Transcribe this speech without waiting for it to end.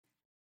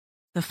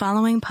The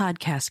following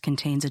podcast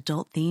contains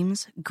adult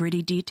themes,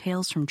 gritty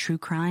details from true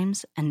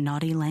crimes, and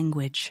naughty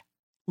language.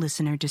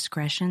 Listener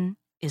discretion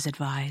is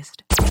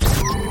advised. There's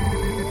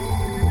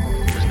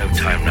no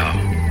time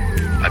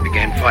now. I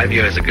began 5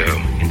 years ago,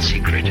 in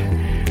secret,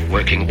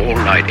 working all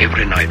night,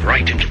 every night,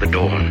 right into the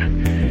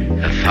dawn.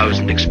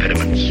 1,000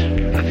 experiments,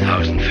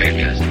 1,000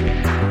 failures,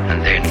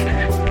 and then,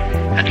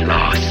 at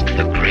last,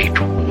 the great,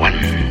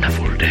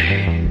 wonderful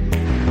day.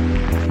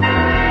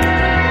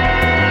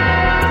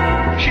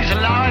 She's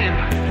alive!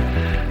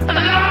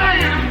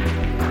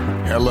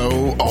 Alive!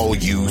 Hello, all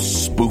you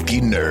spooky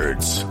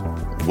nerds.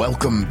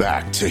 Welcome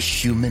back to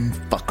Human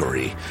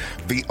Fuckery,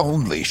 the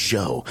only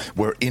show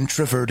where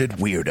introverted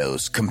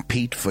weirdos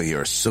compete for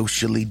your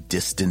socially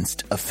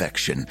distanced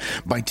affection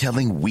by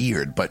telling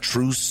weird but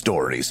true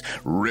stories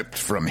ripped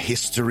from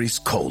history's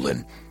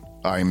colon.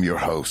 I'm your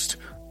host,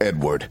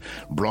 Edward,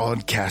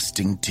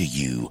 broadcasting to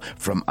you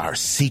from our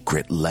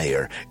secret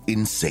lair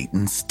in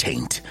Satan's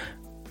taint,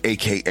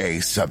 aka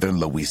Southern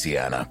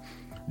Louisiana.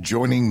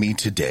 Joining me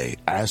today,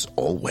 as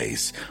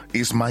always,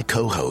 is my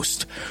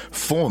co-host,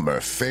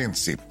 former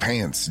fancy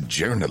pants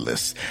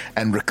journalist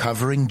and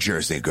recovering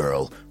Jersey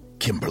girl,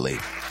 Kimberly.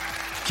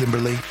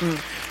 Kimberly,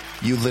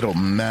 you little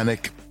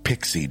manic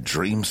pixie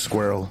dream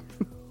squirrel.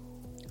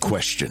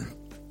 Question.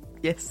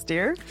 Yes,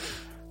 dear?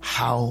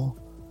 How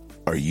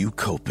are you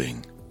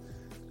coping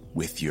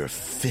with your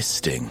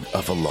fisting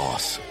of a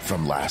loss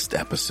from last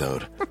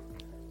episode?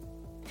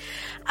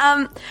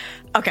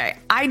 Okay,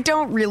 I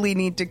don't really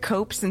need to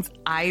cope since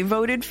I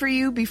voted for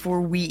you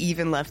before we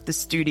even left the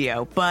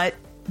studio. But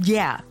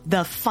yeah,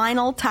 the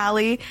final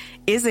tally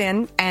is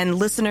in, and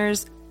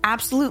listeners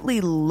absolutely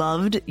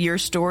loved your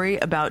story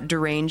about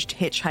deranged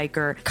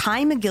hitchhiker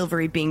Kai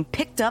McGilvery being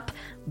picked up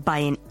by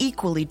an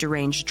equally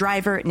deranged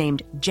driver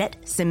named Jet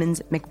Simmons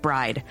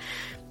McBride.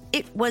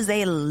 It was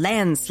a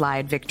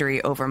landslide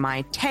victory over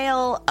my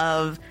tale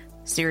of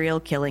serial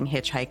killing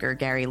hitchhiker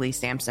Gary Lee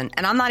Sampson,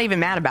 and I'm not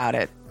even mad about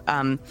it.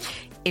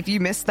 If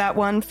you missed that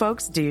one,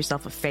 folks, do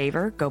yourself a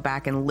favor. Go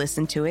back and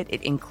listen to it.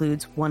 It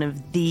includes one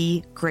of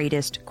the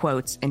greatest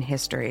quotes in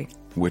history.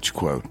 Which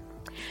quote?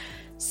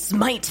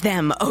 Smite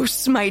them, O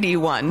smighty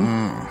one.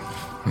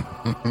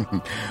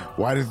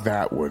 Why did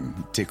that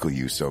one tickle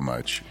you so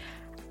much?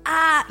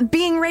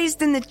 Being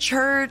raised in the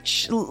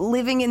church,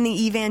 living in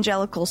the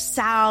evangelical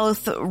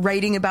South,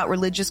 writing about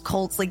religious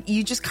cults, like,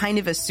 you just kind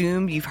of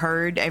assume you've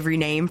heard every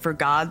name for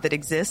God that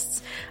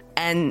exists.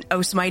 And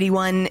O Smighty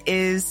One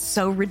is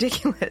so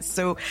ridiculous.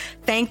 So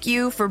thank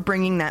you for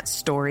bringing that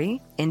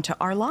story into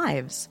our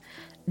lives.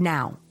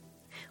 Now,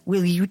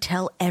 will you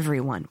tell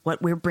everyone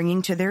what we're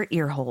bringing to their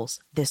ear holes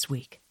this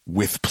week?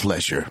 With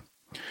pleasure.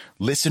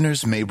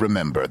 Listeners may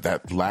remember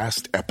that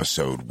last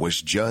episode was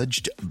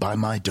judged by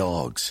my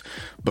dogs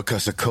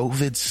because a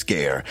COVID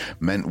scare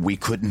meant we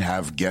couldn't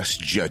have guest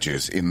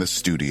judges in the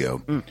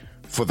studio.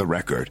 For the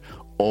record,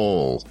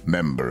 all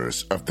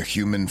members of the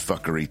Human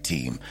Fuckery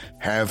team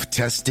have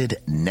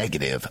tested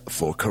negative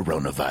for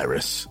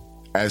coronavirus.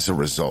 As a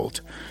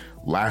result,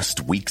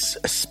 last week's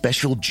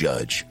special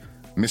judge,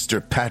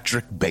 Mr.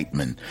 Patrick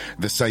Bateman,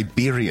 the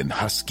Siberian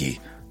Husky,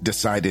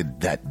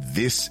 decided that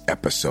this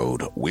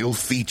episode will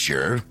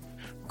feature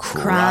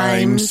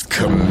crimes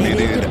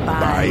committed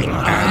by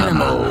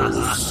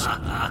animals.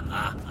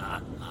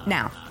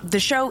 Now, the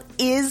show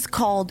is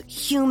called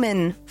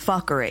Human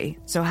Fuckery.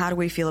 So how do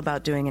we feel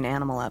about doing an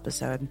animal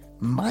episode?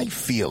 My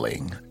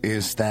feeling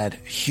is that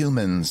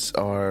humans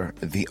are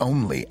the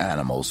only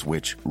animals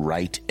which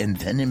write and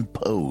then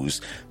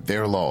impose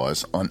their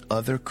laws on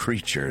other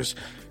creatures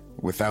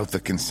without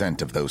the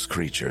consent of those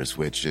creatures,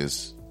 which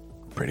is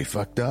pretty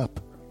fucked up.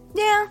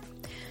 Yeah.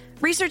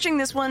 Researching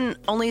this one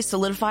only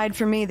solidified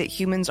for me that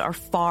humans are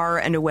far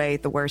and away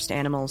the worst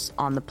animals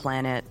on the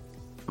planet.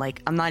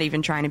 Like, I'm not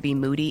even trying to be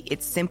moody.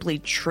 It's simply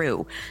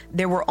true.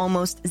 There were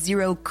almost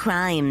zero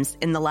crimes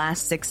in the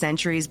last 6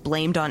 centuries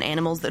blamed on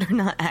animals that are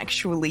not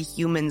actually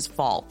humans'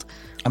 fault.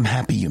 I'm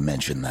happy you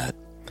mentioned that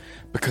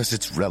because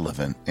it's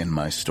relevant in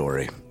my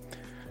story.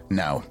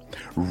 Now,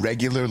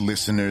 regular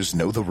listeners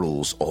know the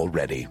rules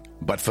already,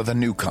 but for the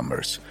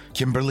newcomers,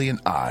 Kimberly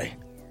and I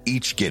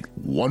each get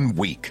 1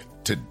 week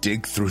to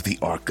dig through the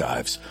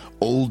archives,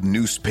 old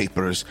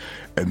newspapers,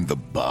 and the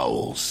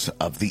bowels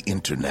of the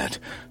internet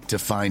to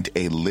find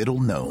a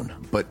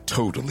little-known but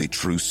totally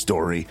true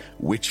story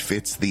which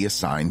fits the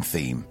assigned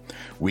theme.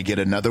 We get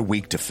another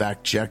week to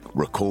fact-check,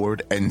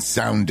 record, and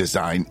sound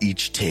design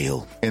each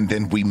tale, and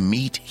then we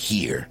meet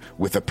here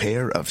with a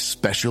pair of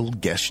special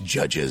guest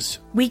judges.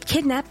 We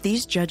kidnap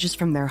these judges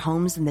from their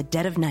homes in the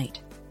dead of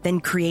night, then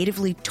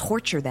creatively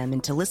torture them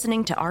into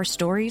listening to our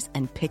stories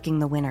and picking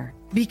the winner.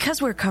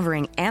 Because we're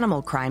covering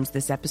animal crimes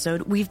this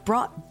episode, we've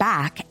brought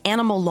back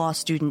animal law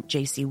student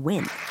JC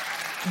Wynn.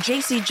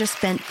 JC just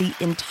spent the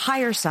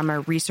entire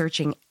summer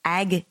researching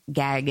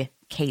ag-gag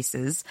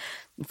cases.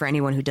 For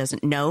anyone who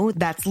doesn't know,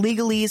 that's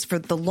legalese for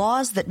the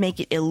laws that make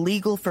it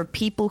illegal for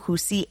people who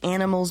see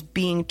animals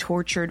being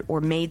tortured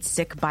or made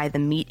sick by the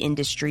meat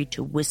industry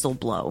to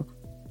whistleblow.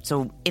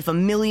 So if a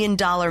 $1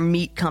 million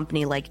meat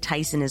company like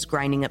Tyson is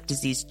grinding up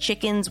diseased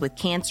chickens with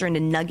cancer into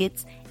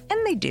nuggets,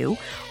 and they do,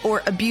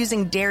 or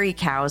abusing dairy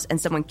cows and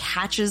someone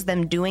catches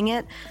them doing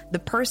it, the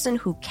person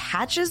who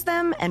catches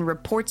them and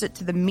reports it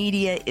to the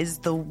media is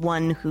the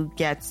one who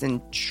gets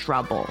in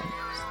trouble.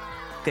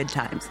 Good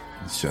times.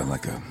 You sound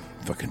like a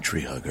fucking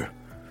tree hugger.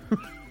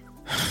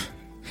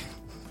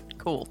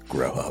 Cool.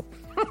 Grow up.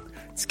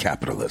 It's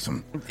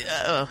capitalism.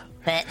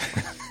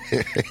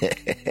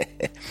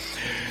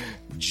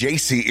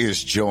 JC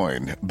is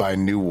joined by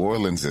New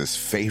Orleans'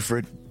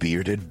 favorite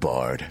bearded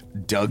bard,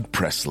 Doug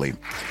Presley.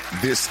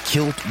 This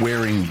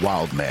kilt-wearing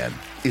wild man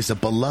is a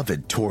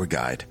beloved tour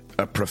guide,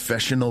 a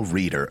professional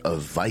reader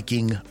of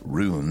Viking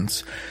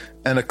runes,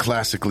 and a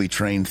classically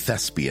trained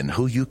thespian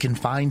who you can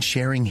find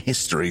sharing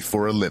history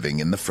for a living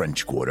in the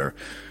French Quarter.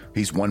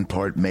 He's one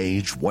part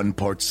mage, one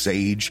part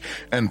sage,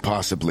 and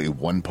possibly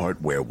one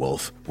part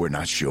werewolf. We're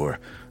not sure.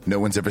 No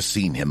one's ever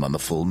seen him on the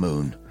full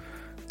moon.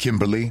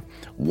 Kimberly,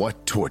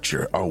 what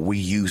torture are we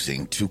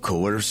using to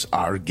coerce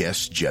our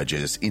guest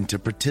judges into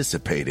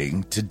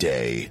participating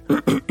today?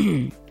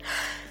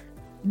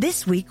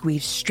 This week,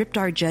 we've stripped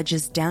our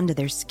judges down to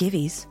their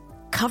skivvies,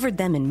 covered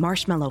them in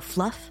marshmallow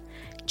fluff,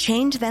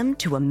 chained them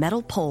to a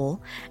metal pole,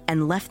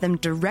 and left them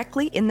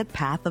directly in the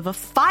path of a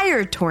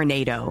fire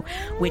tornado,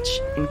 which,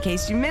 in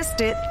case you missed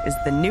it, is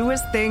the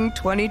newest thing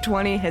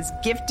 2020 has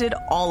gifted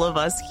all of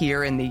us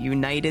here in the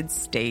United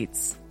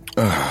States.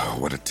 Oh,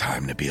 what a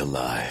time to be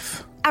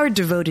alive. Our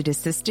devoted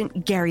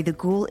assistant, Gary the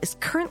Ghoul, is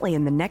currently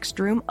in the next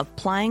room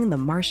applying the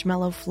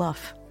marshmallow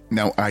fluff.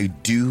 Now, I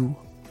do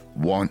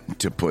want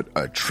to put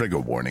a trigger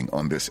warning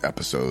on this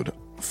episode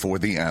for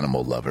the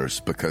animal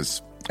lovers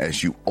because,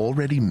 as you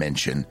already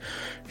mentioned,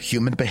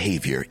 human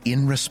behavior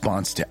in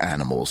response to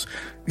animals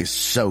is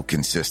so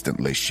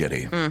consistently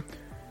shitty.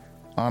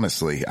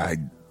 Honestly, I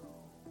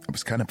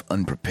was kind of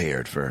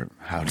unprepared for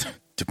how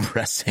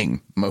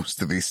depressing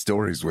most of these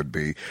stories would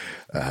be.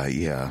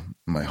 Yeah,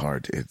 my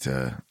heart,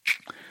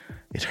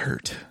 it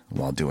hurt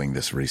while doing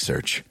this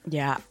research.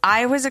 Yeah,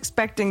 I was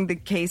expecting the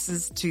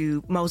cases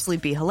to mostly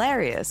be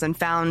hilarious and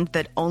found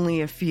that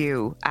only a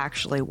few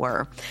actually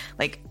were.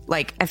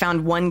 Like I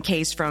found one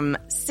case from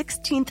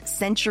 16th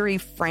century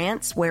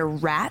France where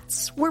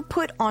rats were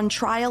put on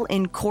trial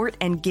in court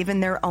and given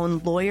their own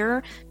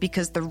lawyer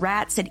because the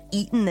rats had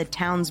eaten the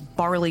town's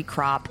barley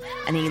crop,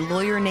 and a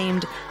lawyer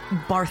named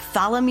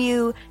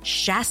Bartholomew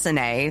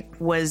Chassanet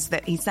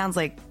he sounds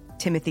like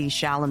Timothy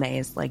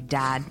Chalamet's like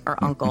dad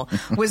or uncle,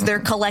 was their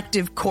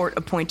collective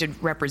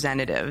court-appointed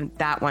representative.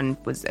 That one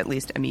was at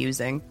least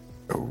amusing.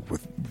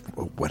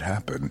 What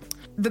happened?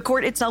 The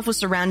court itself was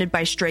surrounded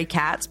by stray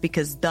cats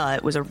because,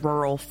 it was a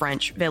rural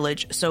French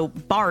village. So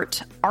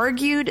Bart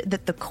argued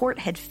that the court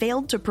had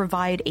failed to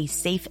provide a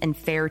safe and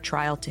fair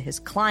trial to his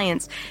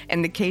clients,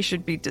 and the case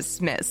should be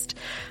dismissed.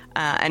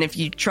 And if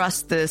you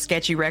trust the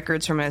sketchy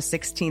records from a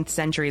 16th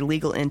century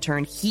legal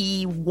intern,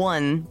 he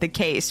won the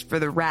case for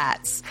the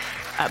rats.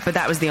 But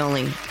that was the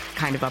only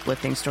kind of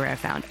uplifting story I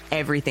found.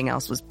 Everything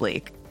else was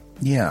bleak.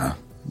 Yeah,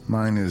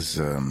 mine is,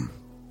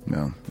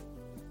 no.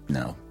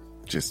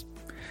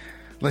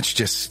 Let's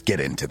just get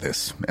into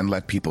this and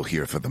let people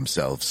hear for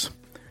themselves.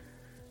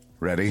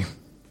 Ready?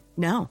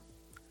 No.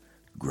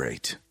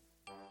 Great.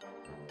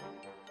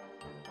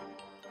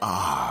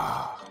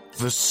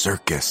 The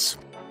circus.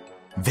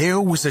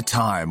 There was a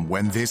time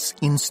when this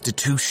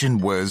institution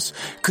was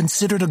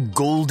considered a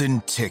golden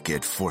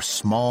ticket for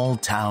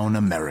small-town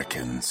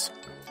Americans.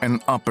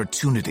 An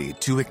opportunity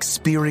to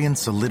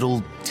experience a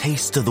little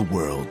taste of the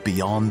world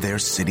beyond their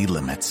city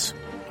limits.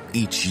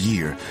 Each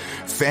year,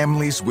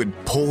 families would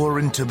pour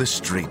into the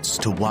streets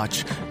to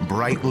watch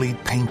brightly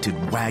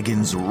painted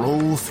wagons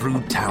roll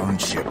through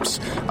townships,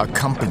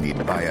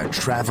 accompanied by a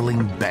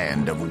traveling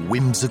band of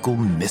whimsical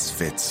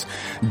misfits,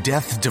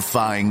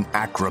 death-defying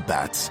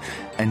acrobats,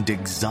 and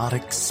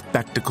exotic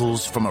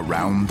spectacles from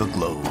around the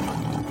globe.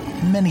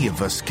 Many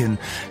of us can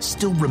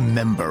still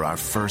remember our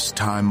first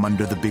time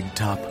under the big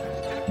top.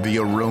 The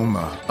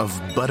aroma of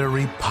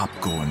buttery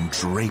popcorn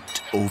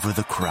draped over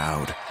the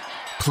crowd.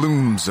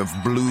 Plumes of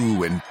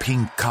blue and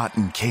pink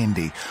cotton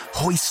candy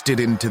hoisted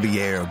into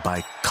the air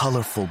by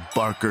colorful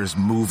barkers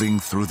moving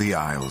through the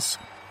aisles.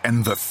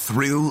 And the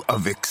thrill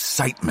of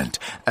excitement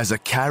as a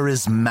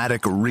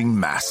charismatic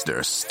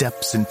ringmaster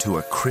steps into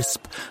a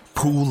crisp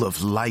pool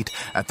of light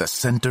at the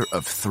center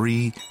of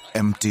 3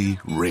 empty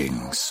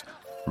rings.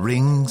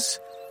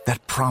 Rings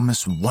that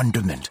promise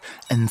wonderment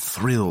and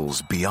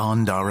thrills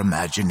beyond our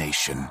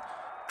imagination.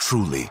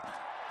 Truly,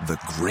 the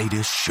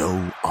greatest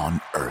show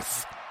on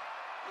earth.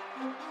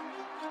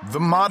 The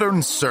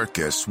modern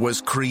circus was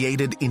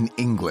created in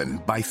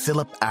England by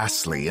Philip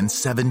Astley in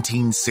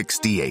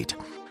 1768.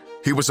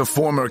 He was a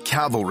former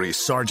cavalry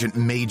sergeant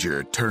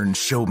major turned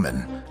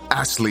showman.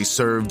 Astley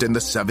served in the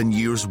 7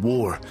 Years'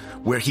 War,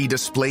 where he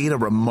displayed a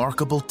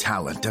remarkable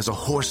talent as a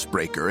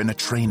horsebreaker and a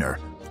trainer.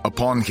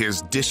 Upon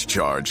his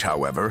discharge,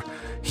 however,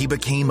 he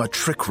became a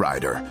trick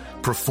rider,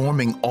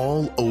 performing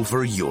all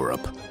over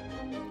Europe.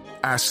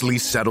 Astley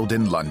settled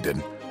in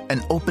London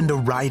and opened a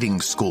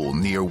riding school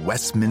near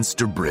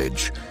Westminster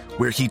Bridge,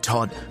 where he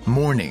taught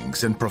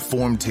mornings and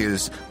performed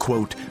his,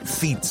 quote,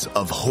 feats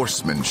of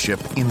horsemanship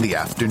in the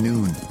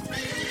afternoon.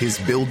 His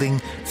building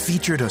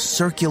featured a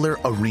circular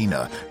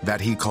arena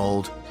that he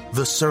called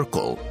the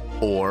Circle,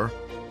 or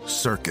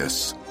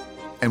Circus,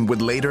 and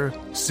would later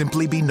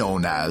simply be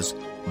known as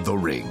the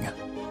Ring.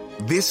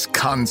 This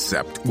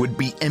concept would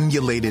be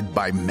emulated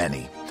by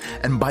many,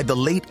 and by the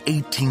late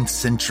 18th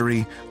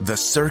century, the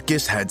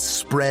circus had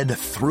spread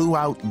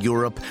throughout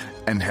Europe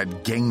and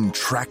had gained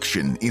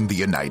traction in the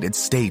United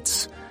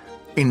States.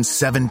 In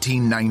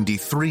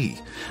 1793,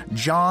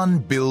 John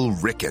Bill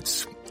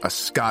Ricketts, a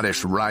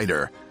Scottish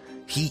writer,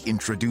 he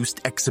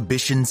introduced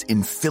exhibitions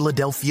in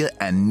Philadelphia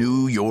and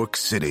New York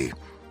City.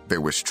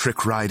 There was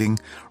trick riding,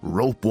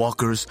 rope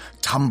walkers,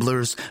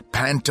 tumblers,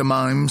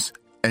 pantomimes,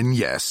 and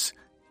yes,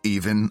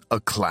 even a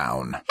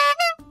clown.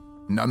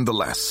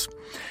 Nonetheless,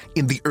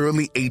 in the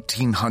early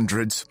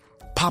 1800s,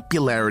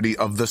 popularity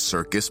of the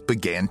circus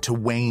began to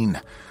wane.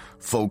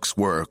 Folks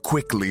were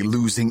quickly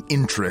losing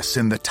interest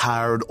in the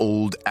tired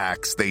old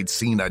acts they'd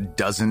seen a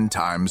dozen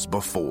times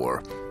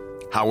before.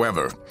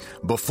 However,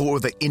 before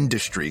the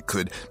industry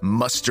could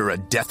muster a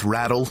death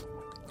rattle,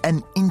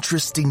 an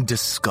interesting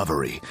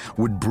discovery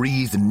would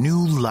breathe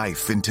new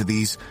life into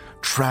these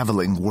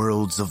traveling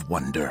worlds of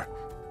wonder.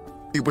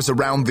 It was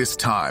around this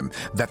time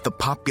that the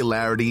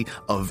popularity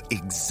of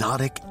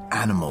exotic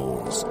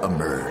animals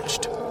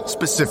emerged,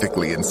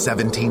 specifically in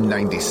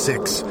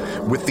 1796,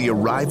 with the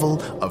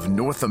arrival of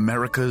North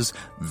America's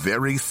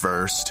very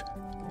first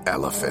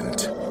elephant.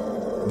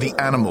 The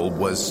animal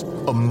was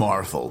a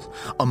marvel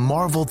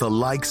the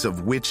likes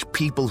of which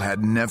people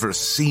had never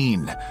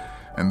seen,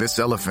 and this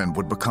elephant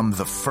would become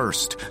the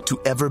first to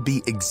ever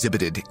be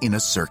exhibited in a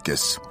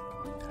circus.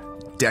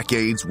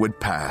 Decades would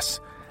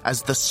pass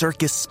as the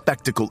circus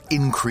spectacle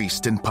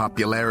increased in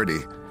popularity.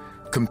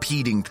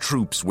 Competing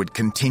troupes would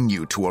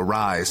continue to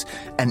arise,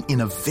 and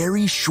in a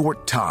very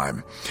short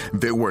time,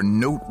 there were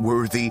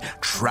noteworthy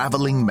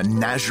traveling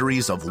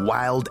menageries of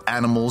wild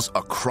animals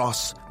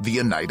across the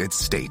United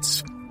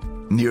States.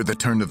 Near the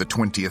turn of the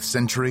 20th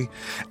century,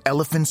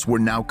 elephants were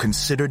now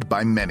considered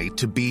by many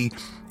to be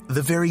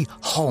the very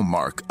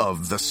hallmark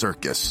of the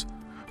circus.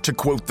 To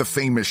quote the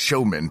famous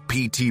showman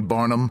P.T.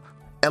 Barnum,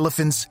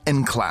 elephants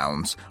and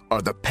clowns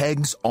are the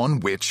pegs on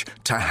which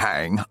to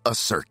hang a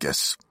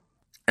circus.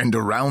 And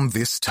around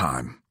this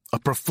time, a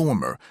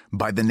performer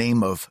by the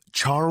name of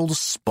Charles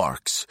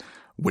Sparks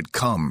would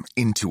come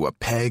into a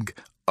peg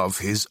of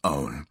his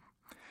own.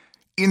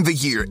 In the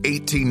year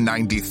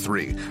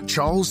 1893,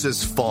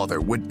 Charles's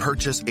father would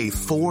purchase a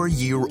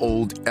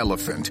 4-year-old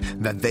elephant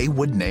that they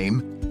would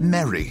name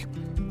Mary.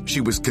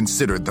 She was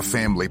considered the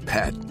family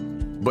pet.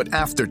 But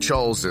after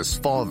Charles's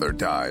father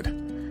died,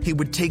 he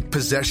would take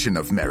possession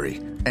of Mary,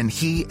 and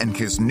he and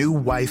his new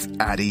wife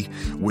Addie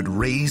would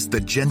raise the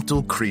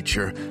gentle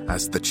creature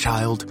as the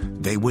child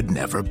they would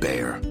never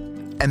bear.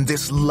 And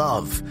this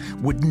love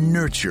would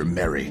nurture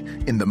Mary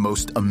in the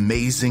most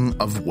amazing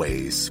of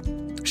ways.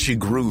 She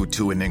grew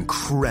to an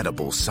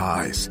incredible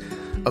size,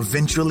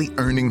 eventually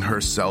earning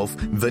herself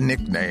the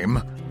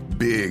nickname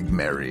Big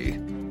Mary,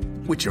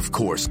 which of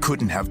course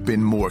couldn't have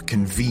been more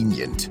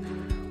convenient.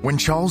 When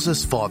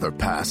Charles's father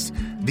passed,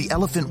 the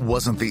elephant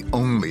wasn't the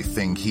only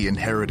thing he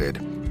inherited.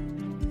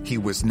 He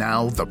was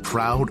now the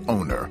proud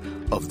owner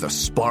of the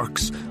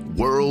Sparks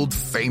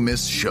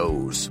world-famous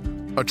shows,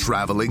 a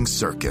traveling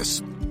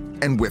circus.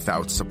 And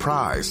without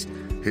surprise,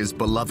 his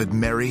beloved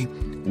Mary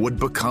would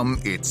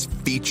become its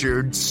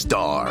featured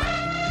star.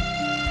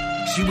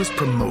 She was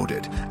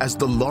promoted as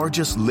the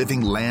largest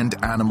living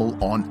land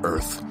animal on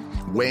Earth,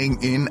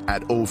 weighing in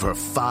at over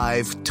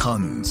 5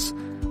 tons.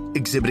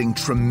 Exhibiting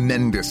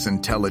tremendous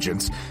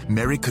intelligence,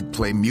 Mary could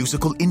play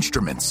musical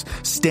instruments,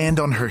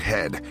 stand on her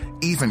head,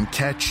 even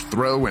catch,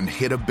 throw, and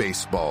hit a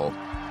baseball.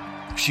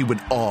 She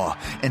would awe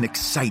and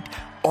excite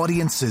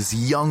audiences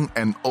young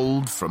and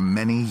old for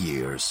many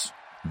years.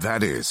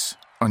 That is,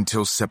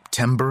 until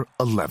September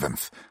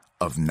 11th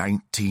of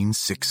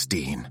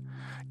 1916,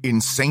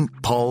 in St.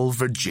 Paul,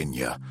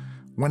 Virginia,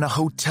 when a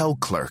hotel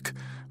clerk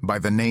by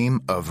the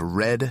name of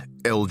Red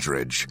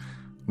Eldridge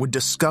would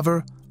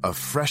discover a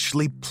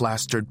freshly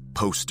plastered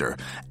poster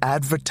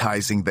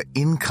advertising the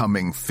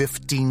incoming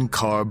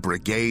 15-car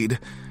brigade,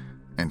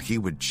 and he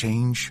would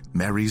change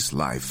Mary's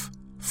life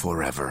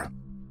forever.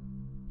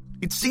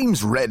 It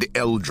seems Red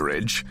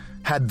Eldridge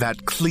had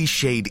that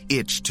cliched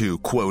itch to,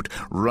 quote,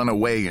 run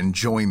away and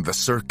join the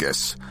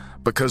circus,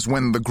 because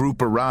when the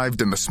group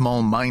arrived in the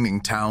small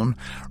mining town,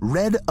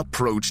 Red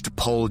approached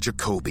Paul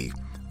Jacoby,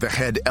 the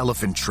head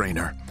elephant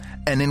trainer,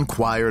 and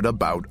inquired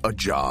about a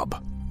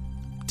job.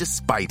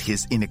 Despite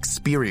his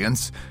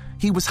inexperience,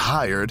 he was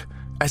hired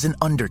as an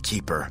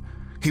underkeeper.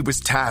 He was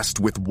tasked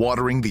with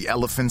watering the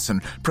elephants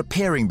and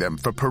preparing them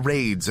for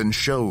parades and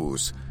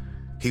shows.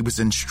 He was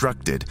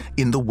instructed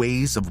in the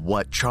ways of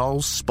what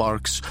Charles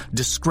Sparks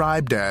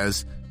described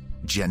as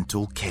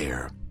gentle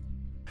care.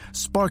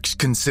 Sparks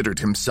considered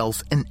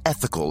himself an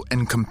ethical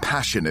and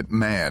compassionate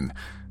man,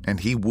 and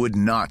he would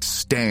not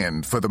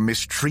stand for the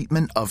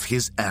mistreatment of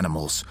his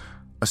animals,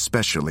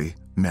 especially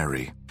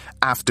Mary.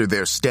 After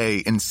their stay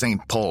in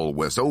St. Paul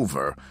was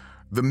over,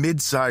 the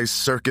mid-sized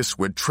circus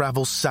would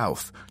travel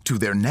south to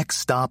their next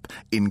stop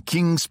in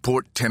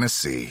Kingsport,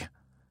 Tennessee.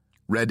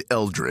 Red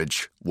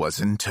Eldridge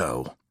was in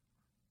tow.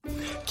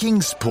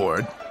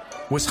 Kingsport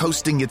was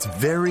hosting its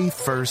very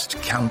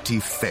first county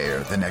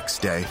fair the next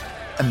day,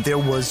 and there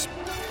was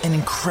an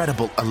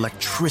incredible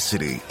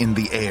electricity in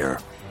the air.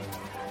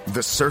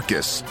 The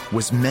circus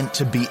was meant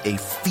to be a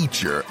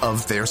feature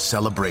of their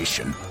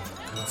celebration.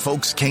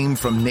 Folks came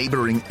from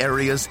neighboring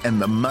areas, and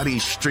the muddy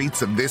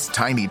streets of this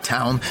tiny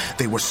town,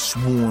 they were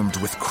swarmed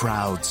with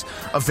crowds,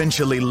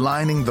 eventually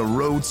lining the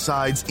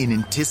roadsides in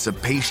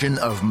anticipation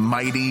of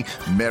mighty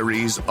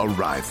Mary's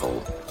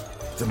arrival.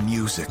 The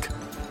music,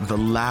 the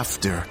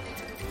laughter,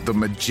 the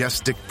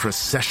majestic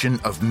procession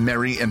of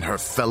Mary and her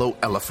fellow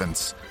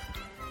elephants.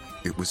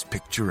 It was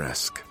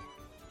picturesque.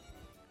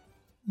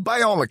 By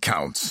all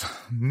accounts,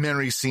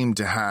 Mary seemed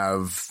to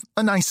have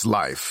a nice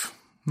life.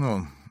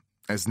 Well,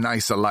 as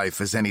nice a life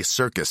as any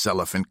circus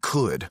elephant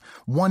could,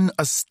 one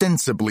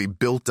ostensibly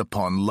built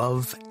upon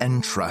love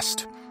and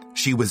trust.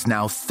 She was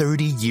now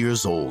 30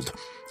 years old,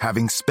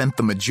 having spent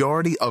the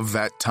majority of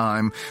that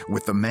time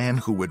with the man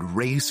who would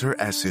raise her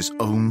as his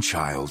own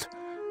child.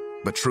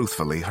 But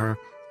truthfully, her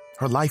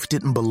life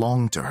didn't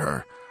belong to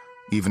her,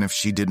 even if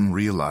she didn't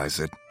realize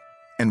it.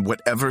 And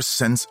whatever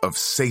sense of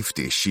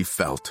safety she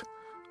felt,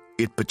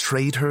 it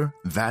betrayed her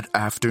that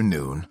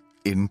afternoon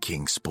in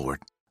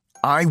Kingsport.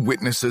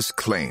 Eyewitnesses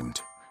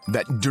claimed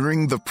that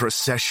during the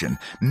procession,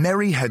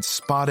 Mary had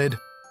spotted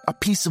a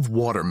piece of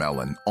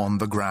watermelon on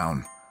the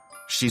ground.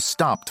 She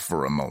stopped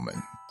for a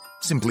moment,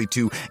 simply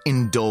to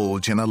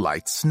indulge in a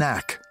light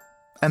snack.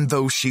 And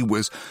though she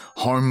was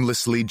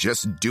harmlessly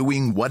just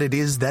doing what it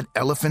is that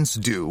elephants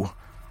do,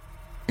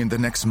 in the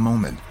next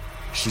moment,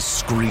 she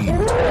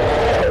screamed.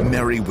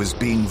 Mary was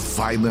being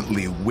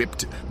violently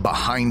whipped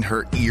behind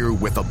her ear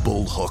with a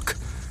bull hook,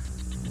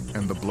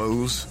 and the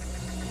blows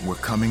were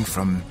coming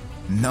from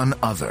none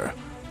other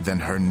than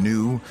her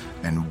new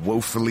and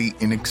woefully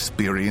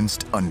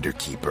inexperienced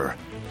underkeeper,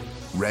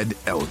 Red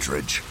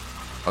Eldridge,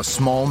 a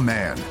small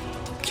man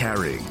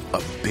carrying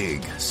a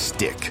big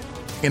stick.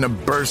 In a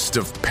burst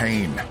of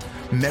pain,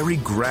 Mary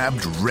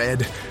grabbed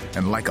Red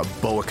and, like a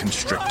boa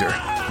constrictor,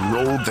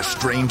 rolled the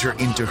stranger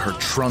into her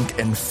trunk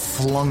and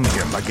flung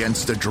him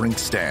against a drink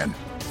stand.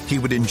 He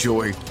would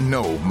enjoy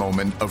no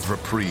moment of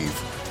reprieve,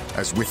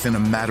 as within a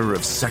matter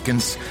of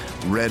seconds,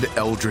 Red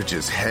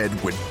Eldridge's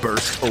head would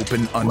burst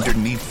open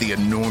underneath the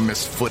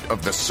enormous foot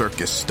of the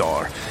circus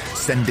star,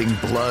 sending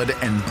blood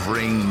and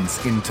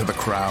brains into the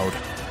crowd.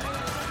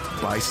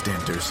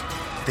 Bystanders,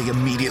 they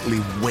immediately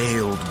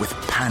wailed with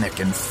panic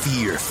and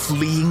fear,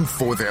 fleeing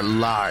for their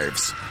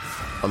lives.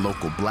 A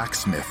local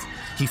blacksmith,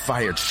 he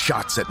fired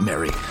shots at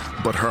Mary,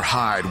 but her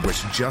hide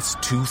was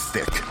just too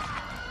thick.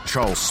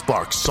 Charles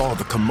Sparks saw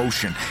the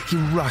commotion. He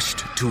rushed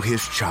to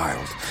his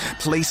child,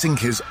 placing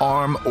his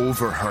arm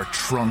over her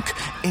trunk,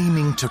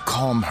 aiming to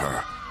calm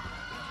her.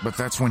 But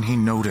that's when he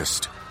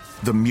noticed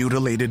the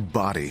mutilated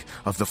body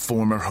of the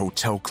former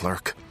hotel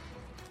clerk.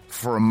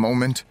 For a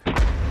moment,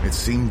 it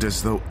seemed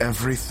as though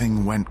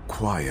everything went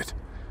quiet,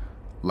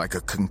 like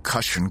a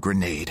concussion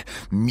grenade,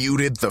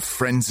 muted the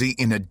frenzy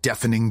in a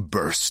deafening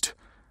burst.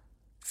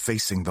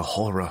 Facing the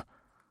horror,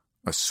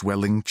 a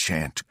swelling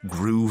chant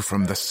grew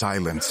from the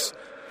silence,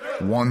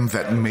 one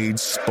that made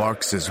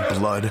Sparks's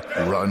blood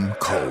run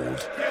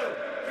cold.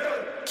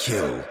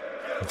 Kill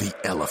the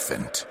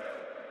elephant.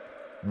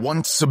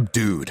 Once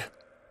subdued,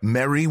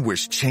 Mary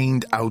was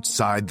chained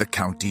outside the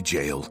county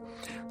jail.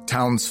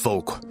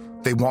 Townsfolk,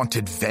 they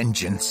wanted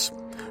vengeance.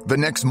 The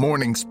next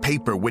morning's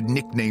paper would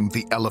nickname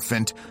the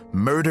elephant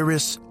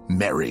Murderous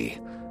Mary,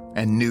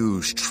 and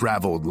news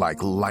traveled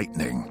like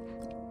lightning.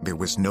 There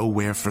was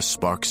nowhere for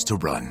Sparks to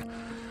run.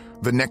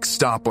 The next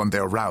stop on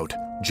their route,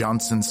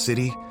 Johnson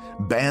City,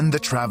 banned the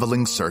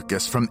traveling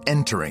circus from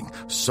entering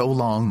so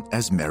long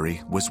as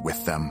Mary was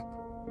with them.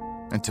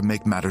 And to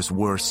make matters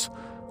worse,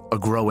 a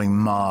growing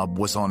mob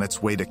was on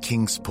its way to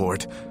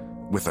Kingsport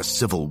with a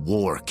Civil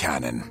War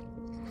cannon,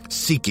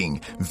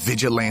 seeking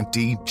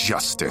vigilante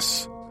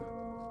justice.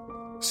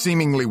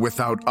 Seemingly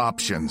without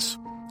options,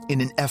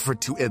 in an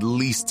effort to at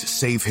least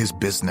save his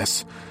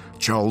business,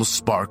 Charles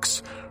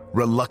Sparks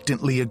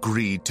reluctantly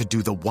agreed to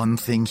do the one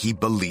thing he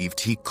believed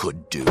he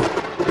could do.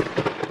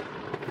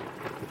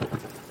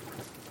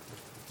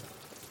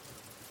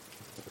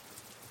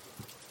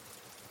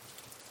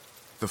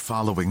 The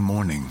following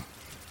morning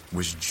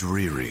was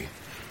dreary,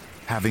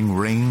 having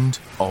rained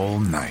all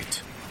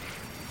night.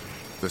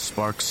 The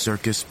Sparks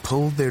Circus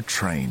pulled their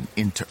train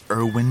into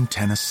Erwin,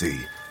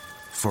 Tennessee,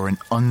 for an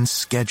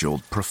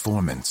unscheduled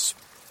performance,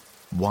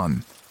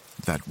 one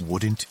that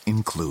wouldn't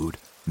include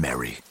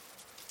Mary.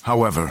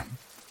 However,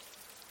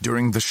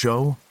 during the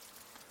show,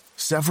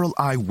 several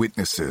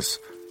eyewitnesses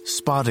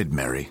spotted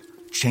Mary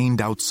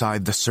chained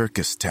outside the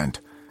circus tent,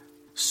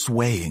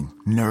 swaying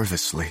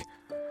nervously,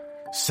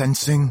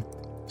 sensing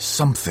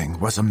something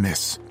was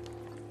amiss.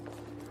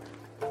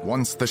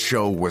 Once the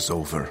show was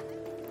over,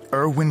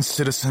 Irwin's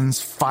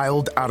citizens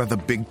filed out of the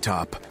big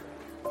top,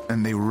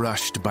 and they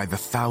rushed by the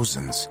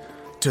thousands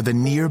to the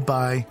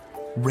nearby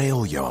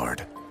rail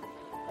yard.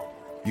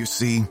 You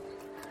see,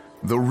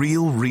 the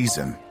real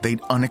reason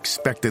they'd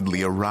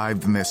unexpectedly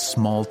arrived in this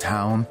small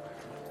town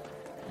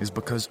is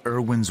because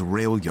Irwin's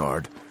rail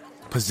yard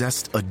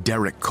possessed a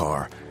derrick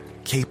car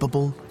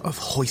capable of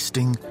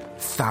hoisting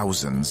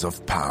thousands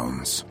of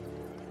pounds.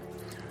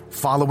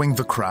 Following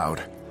the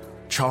crowd,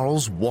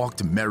 Charles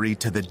walked Mary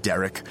to the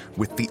derrick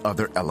with the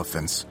other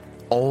elephants,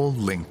 all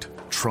linked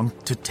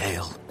trunk to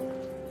tail.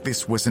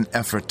 This was an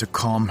effort to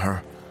calm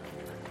her,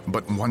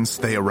 but once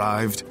they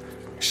arrived,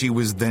 she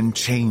was then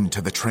chained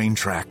to the train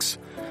tracks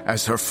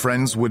as her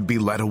friends would be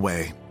led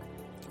away.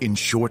 In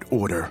short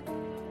order,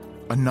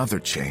 another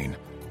chain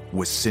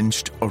was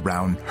cinched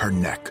around her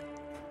neck,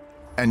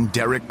 and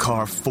derrick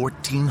car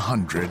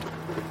 1400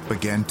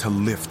 began to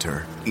lift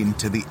her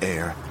into the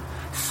air,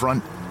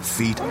 front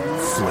feet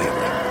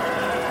flailing.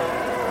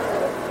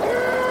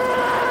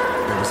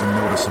 There was a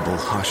noticeable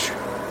hush,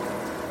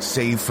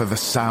 save for the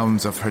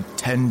sounds of her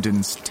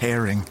tendons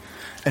tearing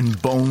and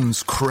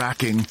bones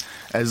cracking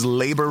as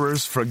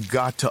laborers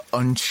forgot to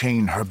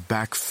unchain her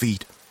back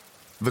feet.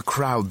 The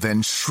crowd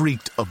then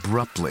shrieked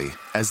abruptly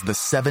as the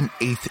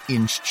 7/8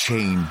 inch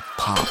chain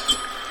popped,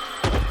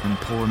 and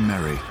poor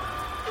Mary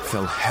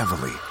fell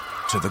heavily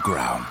to the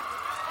ground.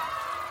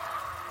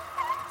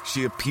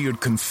 She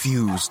appeared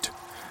confused,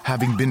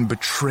 having been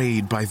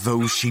betrayed by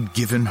those she'd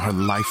given her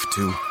life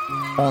to.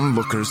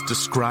 Onlookers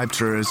described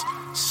her as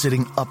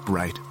sitting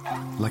upright,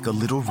 like a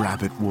little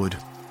rabbit would.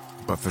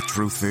 But the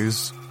truth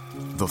is,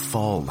 the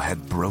fall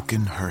had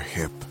broken her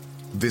hip.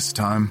 This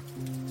time,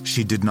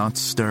 she did not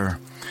stir,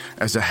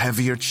 as a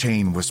heavier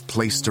chain was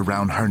placed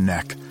around her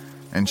neck,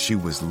 and she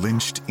was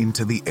lynched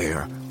into the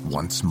air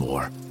once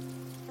more.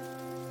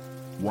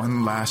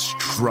 One last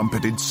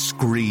trumpeted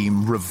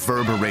scream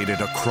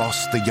reverberated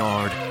across the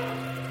yard.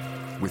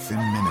 Within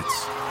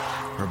minutes,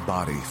 her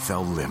body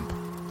fell limp.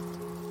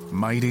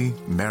 Mighty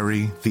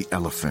Mary the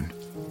Elephant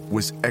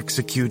was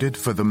executed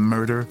for the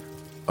murder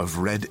of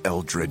Red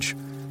Eldridge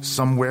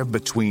somewhere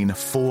between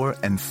 4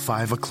 and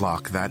 5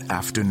 o'clock that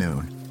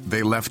afternoon.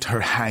 They left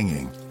her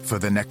hanging for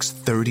the next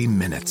 30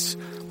 minutes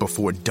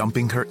before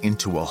dumping her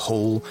into a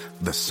hole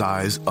the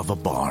size of a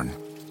barn.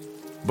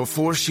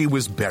 Before she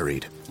was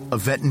buried, a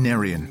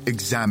veterinarian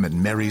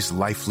examined Mary's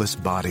lifeless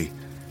body,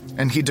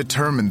 and he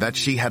determined that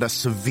she had a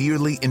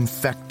severely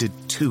infected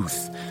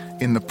tooth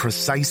in the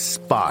precise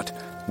spot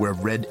where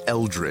Red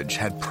Eldridge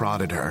had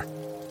prodded her.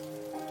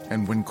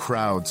 And when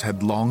crowds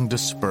had long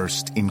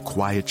dispersed in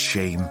quiet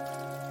shame,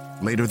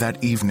 later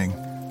that evening,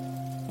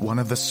 one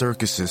of the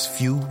circus's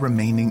few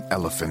remaining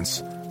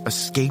elephants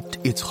escaped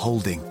its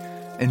holding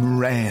and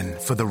ran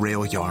for the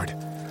rail yard,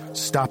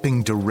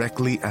 stopping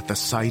directly at the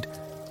site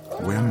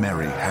where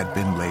Mary had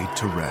been laid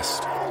to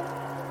rest.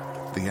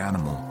 The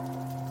animal,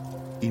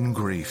 in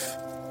grief,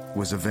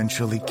 was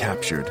eventually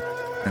captured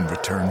and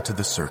returned to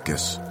the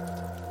circus.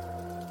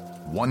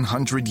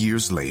 100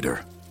 years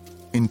later,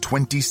 in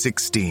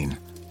 2016,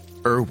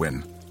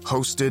 Irwin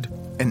hosted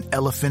an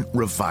Elephant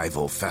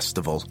Revival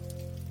Festival.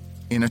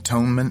 In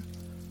atonement,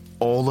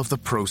 all of the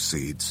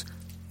proceeds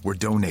were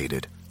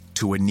donated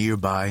to a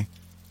nearby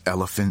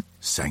elephant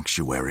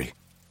sanctuary.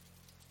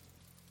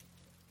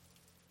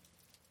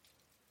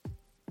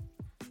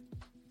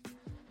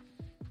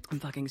 I'm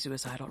fucking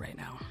suicidal right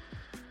now.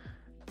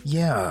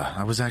 Yeah,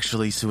 I was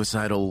actually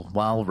suicidal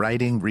while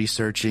writing,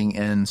 researching,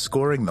 and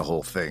scoring the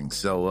whole thing.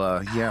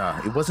 So,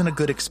 yeah, it wasn't a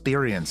good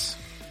experience.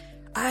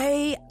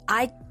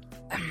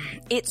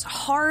 It's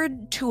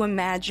hard to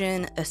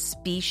imagine a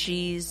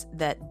species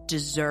that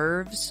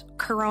deserves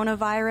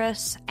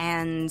coronavirus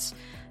and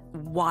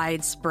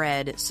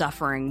widespread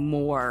suffering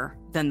more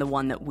than the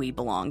one that we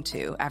belong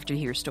to after you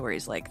hear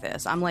stories like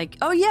this. I'm like,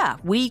 oh yeah,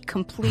 we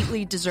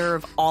completely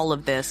deserve all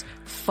of this.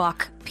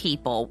 Fuck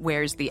people.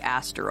 Where's the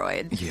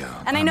asteroid?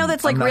 Yeah. And I know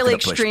that's like really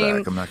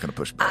extreme. I'm not going to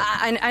push back.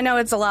 I know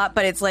it's a lot,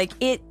 but it's like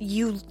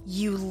you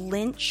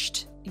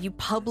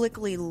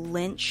publicly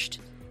lynched.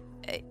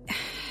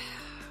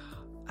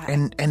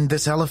 And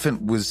this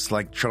elephant was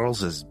like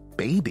Charles's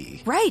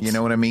baby. Right. You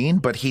know what I mean?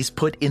 But he's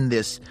put in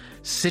this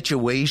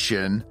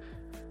situation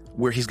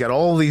where he's got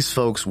all these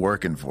folks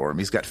working for him.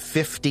 He's got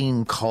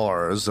 15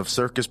 cars of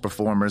circus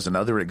performers and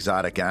other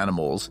exotic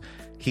animals.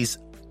 He's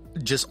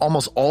just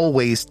almost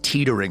always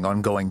teetering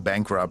on going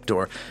bankrupt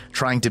or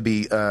trying to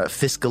be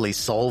fiscally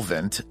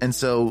solvent. And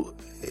so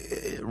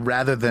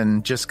rather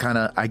than just kind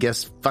of, I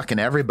guess, fucking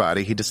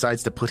everybody, he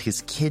decides to put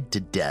his kid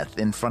to death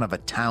in front of a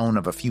town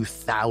of a few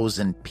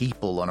thousand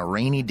people on a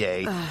rainy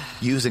day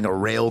using a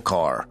rail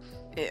car.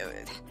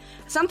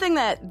 Something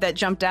that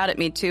jumped out at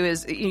me, too,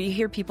 is you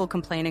hear people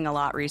complaining a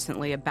lot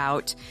recently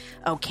about,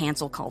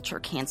 cancel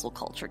culture. Cancel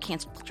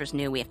culture's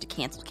new. We have to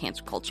cancel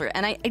culture.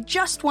 And I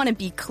just want to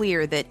be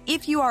clear that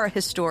if you are a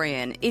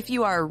historian, if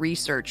you are a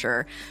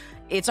researcher,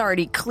 it's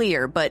already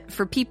clear. But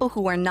for people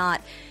who are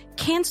not,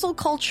 cancel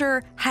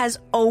culture has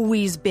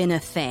always been a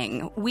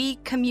thing. We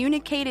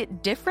communicate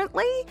it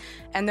differently,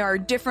 and there are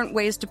different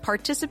ways to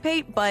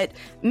participate, but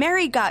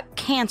Mary got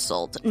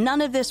canceled.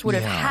 None of this would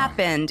have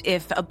happened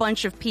if a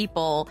bunch of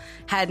people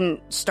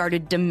hadn't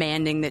started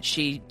demanding that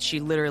she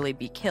literally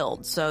be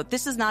killed. So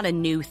this is not a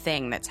new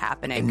thing that's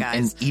happening,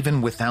 guys. And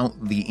even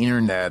without the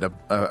internet,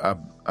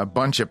 a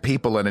bunch of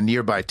people in a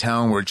nearby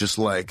town were just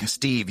like,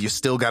 Steve, you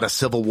still got a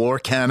Civil War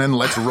cannon?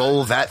 Let's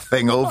roll that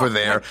thing over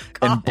there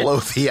and blow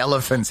the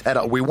elephant's head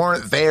off. We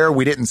weren't there.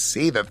 We didn't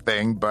see the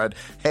thing, but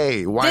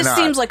hey, why not? This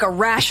seems like a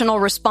rational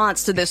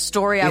response to this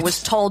story I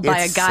was told by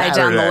a guy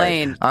down the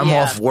lane. I'm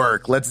off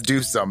work. Let's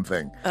do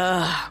something.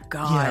 Oh,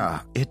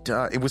 God.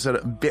 Yeah, it was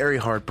a very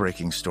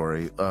heartbreaking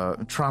story.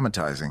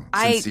 Traumatizing,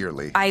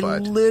 sincerely. I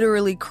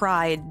literally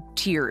cried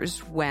tears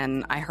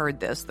when I heard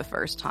this the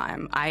first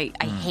time. I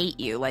hate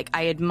you. Like,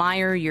 I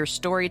admire your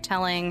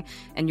storytelling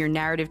and your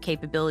narrative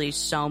capabilities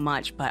so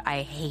much, but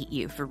I hate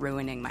you for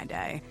ruining my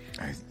day.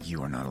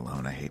 You are not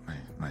alone. I hate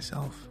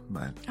myself,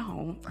 but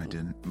I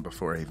didn't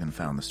before I even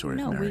found the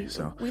story of Mary.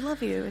 We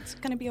love you. It's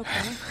going to be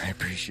okay. I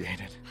appreciate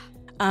it.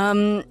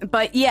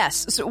 But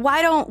yes, so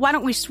why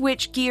don't we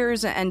switch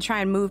gears and try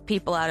and move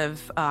people out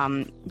of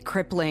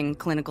crippling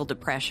clinical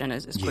depression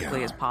as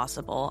quickly as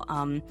possible?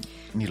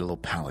 Need a little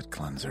palate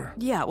cleanser.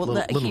 Yeah, well,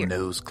 little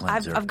nose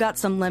cleanser. I've got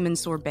some lemon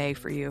sorbet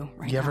for you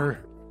right now. You ever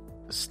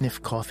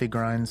sniff coffee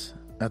grinds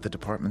at the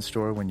department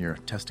store when you're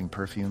testing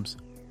perfumes?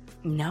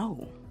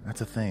 No.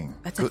 That's a thing.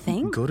 That's a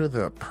thing? Go to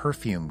the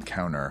perfume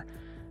counter,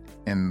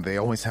 and they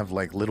always have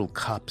like little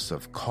cups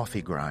of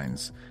coffee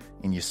grinds.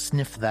 And you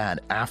sniff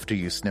that after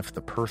you sniff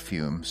the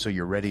perfume, so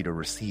you're ready to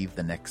receive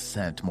the next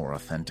scent more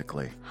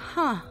authentically.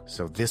 Huh.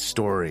 So this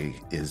story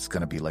is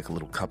going to be like a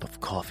little cup of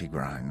coffee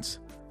grinds.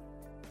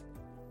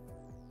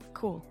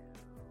 Cool.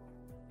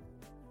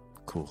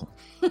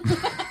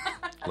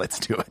 Let's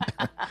do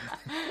it.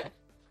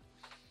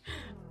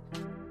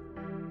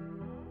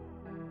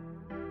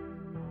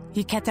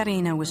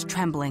 Yekaterina was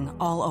trembling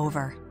all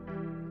over.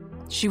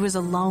 She was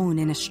alone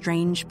in a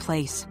strange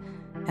place,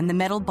 and the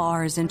metal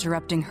bars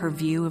interrupting her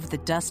view of the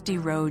dusty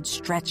road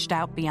stretched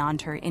out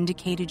beyond her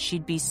indicated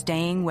she'd be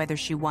staying whether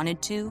she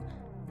wanted to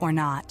or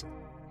not.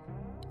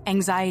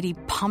 Anxiety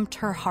pumped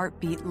her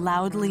heartbeat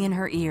loudly in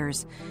her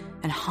ears,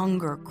 and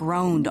hunger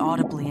groaned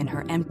audibly in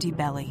her empty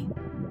belly.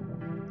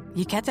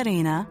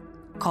 Yekaterina,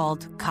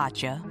 called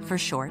Katya for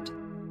short,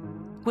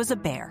 was a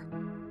bear.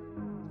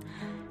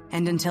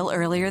 And until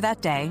earlier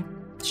that day,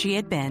 she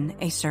had been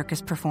a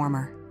circus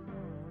performer.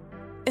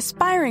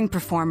 Aspiring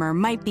performer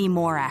might be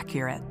more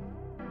accurate.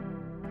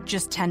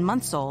 Just 10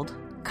 months old,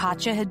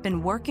 Katya had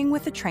been working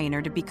with a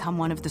trainer to become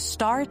one of the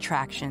star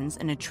attractions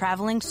in a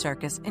traveling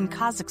circus in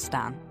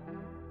Kazakhstan.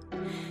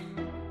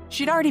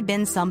 She'd already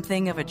been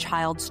something of a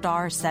child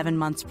star 7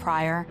 months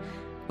prior,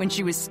 when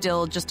she was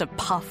still just a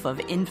puff of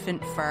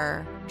infant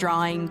fur,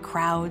 drawing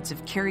crowds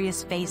of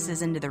curious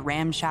faces into the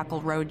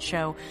ramshackle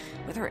roadshow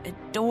with her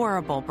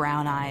adorable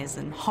brown eyes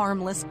and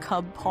harmless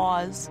cub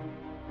paws.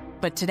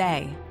 But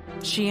today,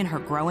 she and her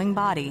growing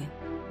body,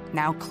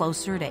 now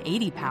closer to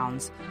 80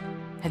 pounds,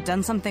 had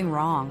done something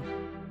wrong.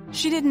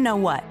 She didn't know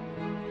what.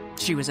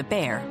 She was a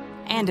bear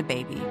and a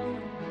baby,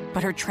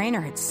 but her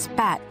trainer had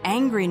spat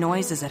angry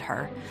noises at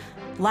her,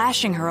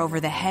 lashing her over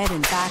the head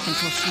and back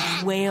until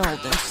she wailed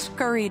and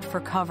scurried for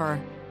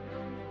cover.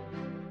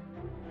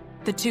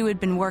 The two had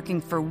been working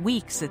for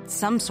weeks at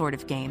some sort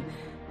of game,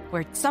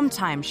 where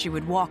sometimes she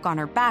would walk on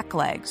her back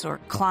legs or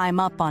climb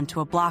up onto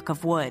a block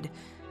of wood,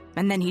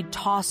 and then he'd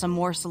toss a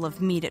morsel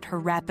of meat at her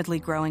rapidly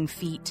growing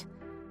feet.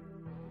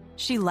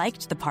 She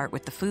liked the part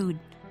with the food.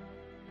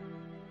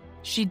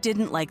 She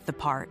didn't like the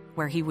part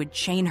where he would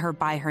chain her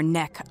by her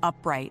neck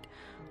upright,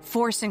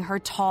 forcing her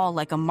tall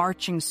like a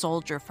marching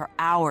soldier for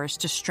hours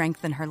to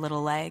strengthen her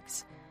little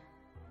legs.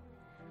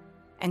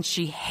 And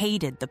she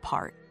hated the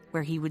part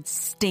where he would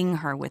sting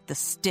her with the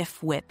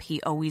stiff whip he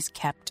always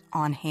kept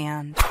on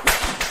hand.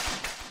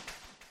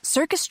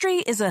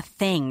 Circusry is a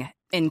thing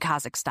in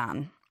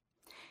Kazakhstan.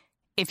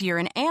 If you're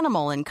an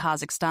animal in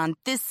Kazakhstan,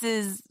 this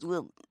is,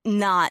 well,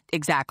 not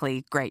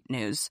exactly great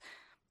news.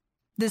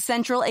 The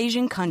Central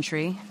Asian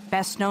country,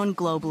 best known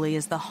globally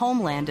as the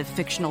homeland of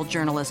fictional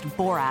journalist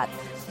Borat,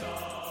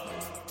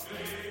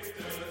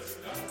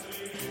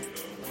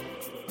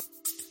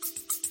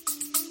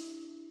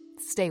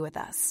 Stay with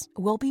us.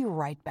 We'll be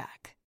right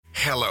back.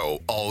 Hello,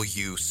 all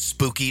you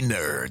spooky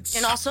nerds.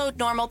 and also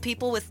normal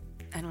people with,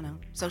 I don't know,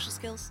 social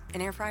skills,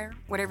 an air fryer,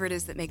 whatever it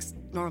is that makes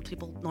normal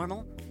people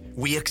normal.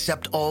 We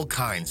accept all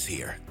kinds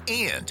here,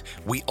 and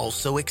we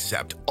also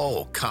accept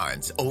all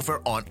kinds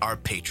over on our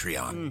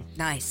Patreon.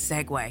 Nice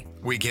segue.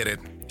 We get it.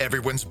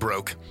 Everyone's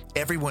broke.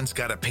 Everyone's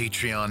got a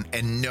Patreon,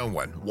 and no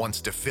one wants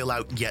to fill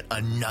out yet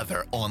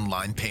another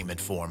online payment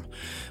form.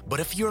 But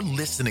if you're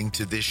listening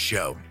to this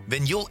show,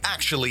 then you'll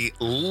actually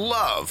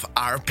love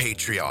our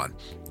Patreon.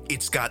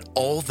 It's got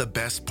all the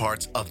best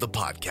parts of the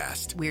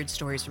podcast. Weird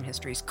stories from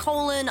history's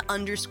colon,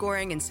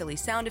 underscoring and silly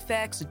sound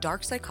effects,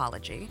 dark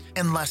psychology.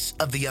 And less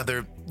of the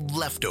other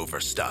leftover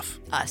stuff.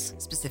 Us,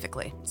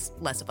 specifically. It's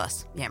less of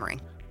us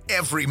yammering.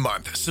 Every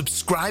month,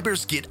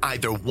 subscribers get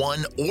either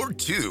 1 or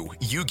 2,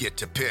 you get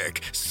to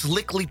pick,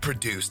 slickly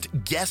produced,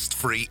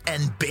 guest-free,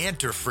 and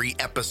banter-free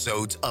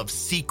episodes of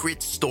Secret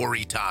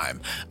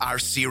Storytime, our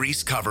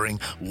series covering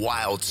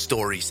wild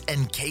stories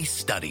and case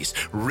studies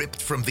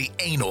ripped from the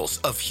annals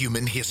of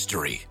human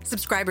history.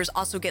 Subscribers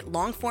also get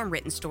long-form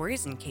written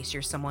stories in case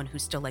you're someone who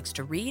still likes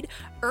to read,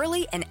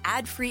 early and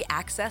ad-free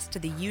access to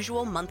the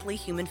usual monthly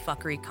Human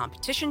Fuckery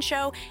competition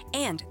show,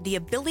 and the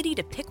ability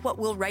to pick what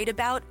we'll write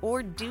about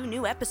or do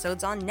new episodes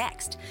on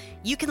next.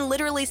 You can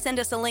literally send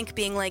us a link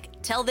being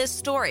like, tell this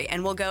story,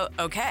 and we'll go,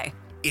 okay.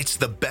 It's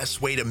the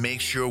best way to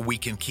make sure we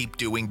can keep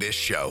doing this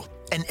show.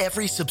 And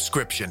every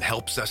subscription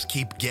helps us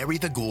keep Gary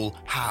the Ghoul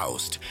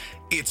housed.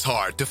 It's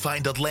hard to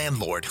find a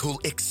landlord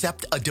who'll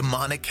accept a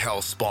demonic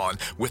hellspawn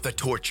with a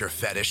torture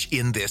fetish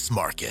in this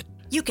market.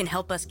 You can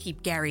help us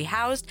keep Gary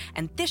housed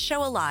and this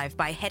show alive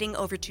by heading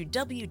over to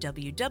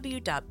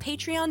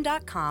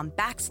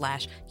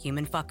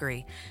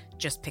www.patreon.com/humanfuckery.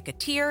 Just pick a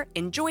tier,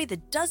 enjoy the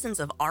dozens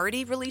of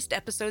already released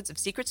episodes of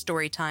Secret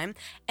Storytime,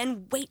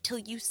 and wait till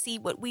you see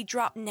what we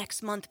drop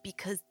next month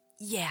because,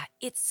 yeah,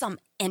 it's some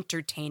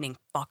entertaining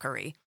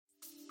fuckery.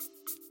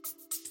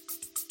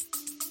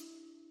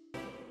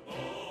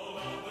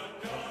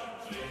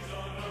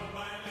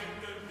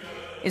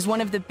 Is one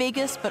of the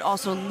biggest but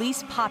also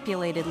least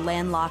populated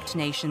landlocked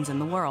nations in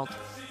the world.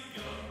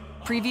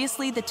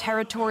 Previously the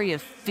territory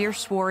of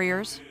fierce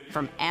warriors,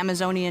 from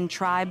Amazonian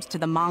tribes to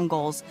the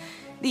Mongols,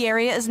 the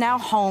area is now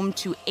home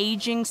to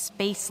aging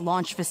space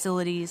launch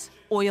facilities,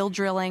 oil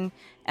drilling,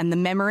 and the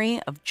memory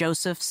of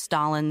Joseph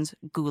Stalin's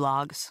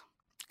gulags.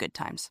 Good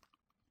times.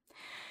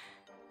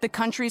 The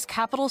country's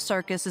capital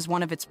circus is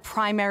one of its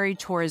primary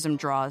tourism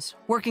draws,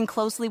 working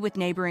closely with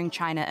neighboring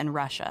China and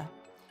Russia.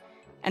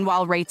 And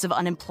while rates of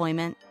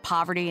unemployment,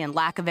 poverty, and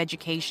lack of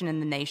education in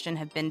the nation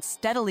have been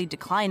steadily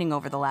declining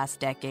over the last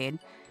decade,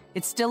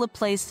 it's still a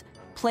place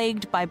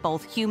plagued by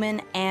both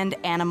human and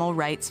animal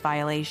rights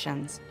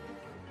violations.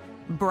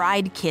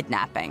 Bride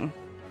kidnapping,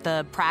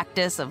 the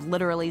practice of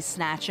literally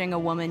snatching a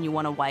woman you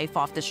want to wife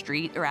off the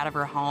street or out of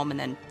her home and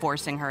then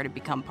forcing her to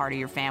become part of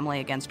your family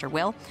against her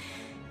will,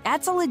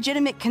 that's a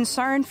legitimate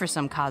concern for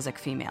some Kazakh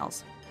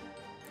females.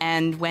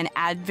 And when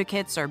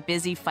advocates are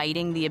busy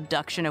fighting the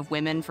abduction of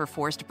women for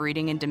forced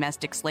breeding and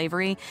domestic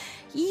slavery,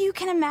 you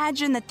can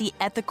imagine that the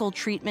ethical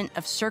treatment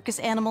of circus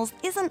animals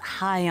isn't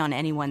high on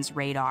anyone's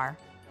radar.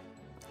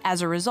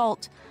 As a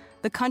result,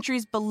 the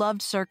country's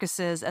beloved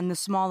circuses and the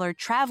smaller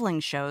traveling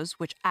shows,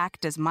 which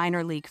act as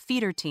minor league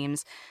feeder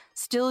teams,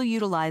 still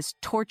utilize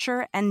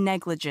torture and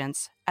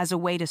negligence as a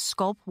way to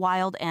sculpt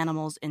wild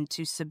animals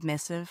into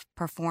submissive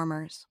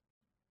performers.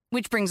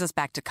 Which brings us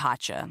back to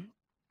Katya,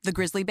 the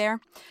grizzly bear.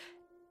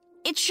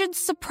 It should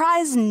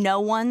surprise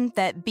no one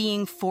that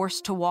being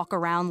forced to walk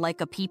around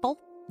like a people,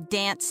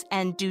 dance,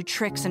 and do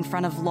tricks in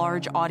front of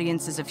large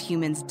audiences of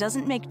humans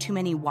doesn't make too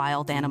many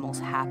wild animals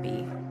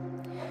happy.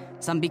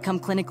 Some become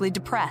clinically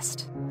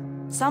depressed.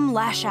 Some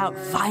lash out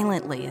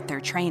violently at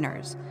their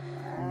trainers.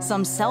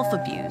 Some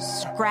self-abuse,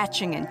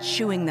 scratching and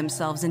chewing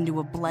themselves into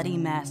a bloody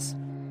mess.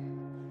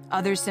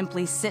 Others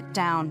simply sit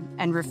down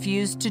and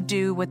refuse to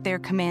do what they're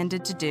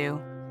commanded to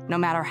do, no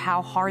matter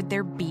how hard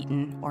they're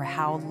beaten or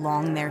how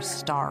long they're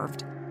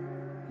starved.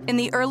 In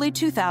the early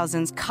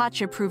 2000s,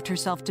 Katya proved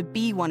herself to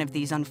be one of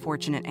these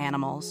unfortunate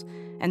animals,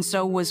 and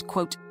so was,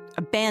 quote,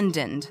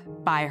 abandoned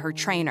by her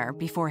trainer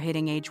before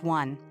hitting age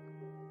 1.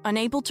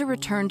 Unable to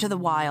return to the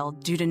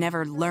wild due to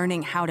never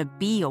learning how to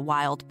be a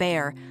wild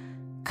bear,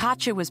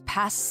 Katya was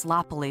passed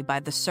sloppily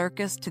by the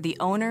circus to the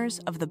owners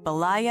of the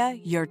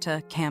Belaya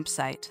Yurta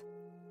campsite,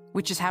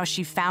 which is how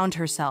she found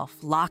herself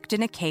locked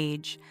in a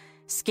cage,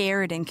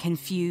 scared and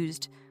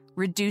confused,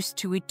 reduced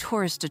to a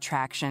tourist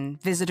attraction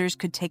visitors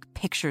could take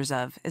pictures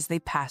of as they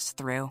passed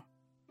through.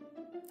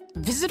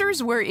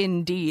 Visitors were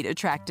indeed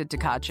attracted to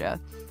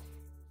Katya.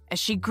 As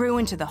she grew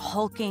into the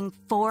hulking,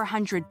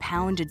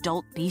 400-pound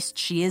adult beast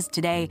she is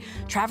today,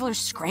 travelers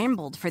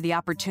scrambled for the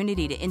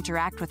opportunity to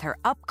interact with her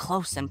up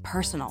close and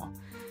personal.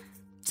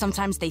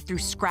 Sometimes they threw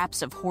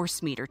scraps of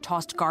horse meat or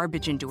tossed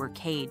garbage into her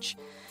cage.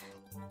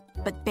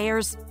 But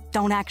bears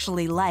don't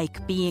actually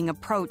like being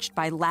approached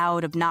by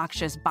loud,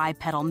 obnoxious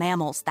bipedal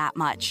mammals that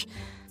much.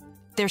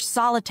 They're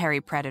solitary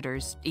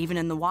predators, even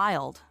in the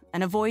wild,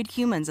 and avoid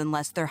humans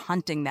unless they're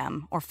hunting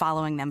them or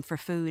following them for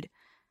food.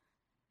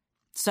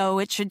 So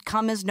it should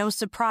come as no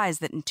surprise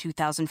that in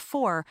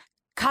 2004,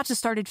 Katya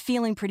started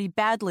feeling pretty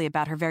badly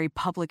about her very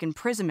public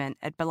imprisonment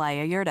at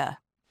Belaya Yurta.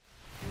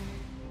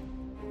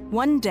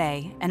 One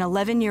day, an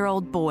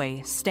 11-year-old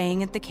boy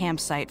staying at the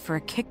campsite for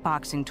a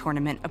kickboxing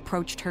tournament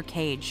approached her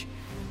cage,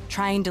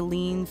 trying to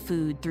lean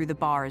food through the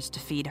bars to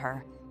feed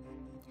her.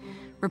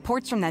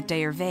 Reports from that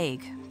day are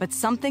vague, but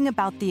something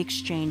about the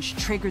exchange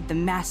triggered the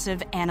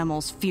massive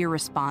animal's fear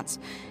response,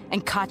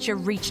 and Katya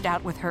reached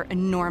out with her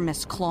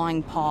enormous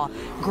clawing paw,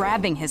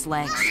 grabbing his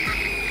legs.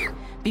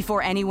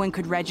 Before anyone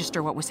could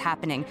register what was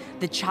happening,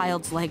 the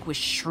child's leg was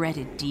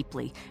shredded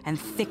deeply, and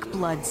thick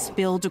blood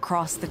spilled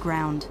across the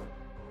ground.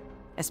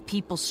 As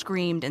people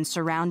screamed and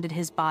surrounded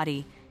his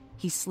body,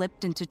 he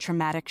slipped into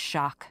traumatic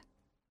shock.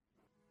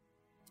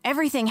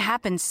 Everything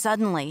happened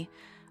suddenly.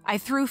 I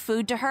threw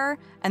food to her,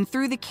 and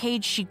through the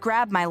cage she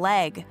grabbed my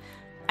leg.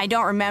 I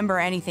don't remember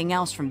anything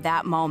else from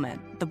that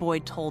moment, the boy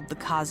told the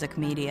Kazakh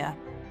media.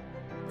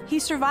 He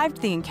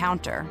survived the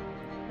encounter.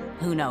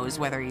 Who knows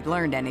whether he'd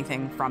learned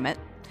anything from it.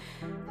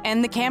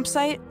 And the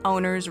campsite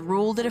owners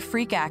ruled it a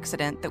freak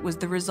accident that was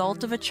the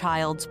result of a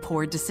child's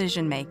poor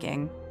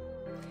decision-making.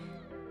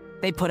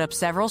 They put up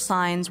several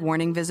signs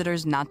warning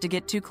visitors not to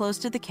get too close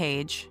to the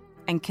cage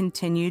and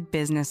continued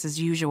business as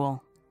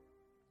usual.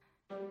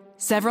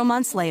 Several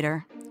months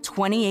later,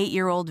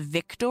 28-year-old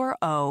Victor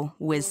O.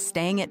 was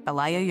staying at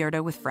Belaya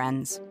Yurta with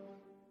friends.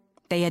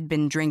 They had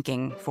been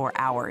drinking for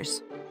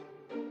hours.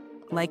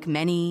 Like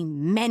many,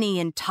 many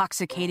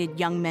intoxicated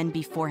young men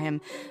before him,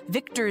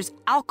 Victor's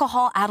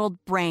alcohol-addled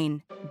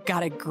brain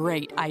got a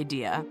great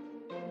idea.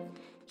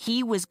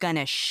 He was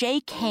gonna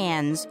shake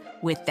hands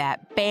with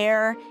that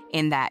bear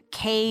in that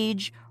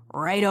cage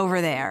right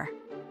over there.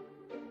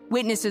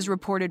 Witnesses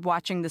reported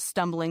watching the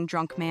stumbling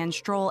drunk man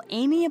stroll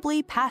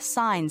amiably past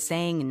signs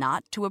saying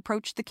not to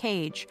approach the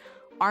cage,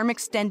 arm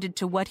extended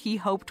to what he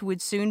hoped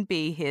would soon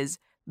be his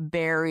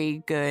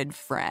very good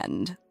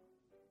friend.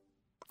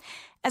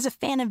 As a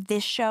fan of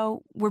this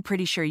show, we're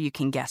pretty sure you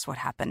can guess what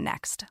happened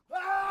next.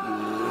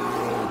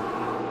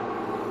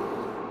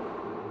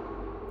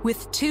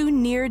 With 2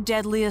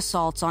 near-deadly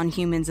assaults on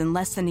humans in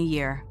less than a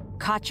year,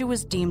 Katya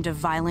was deemed a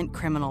violent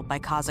criminal by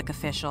Kazakh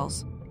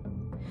officials.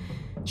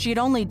 She had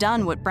only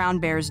done what brown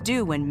bears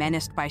do when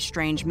menaced by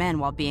strange men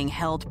while being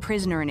held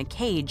prisoner in a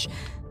cage,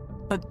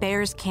 but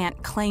bears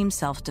can't claim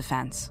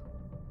self-defense.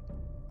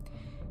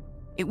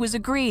 It was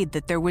agreed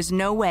that there was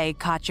no way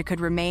Katya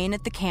could remain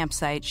at the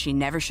campsite she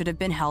never should have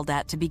been held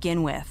at to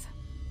begin with.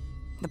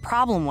 The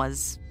problem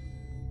was,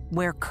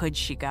 where could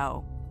she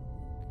go?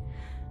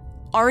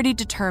 Already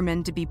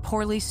determined to be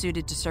poorly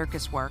suited to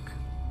circus work,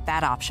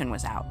 that option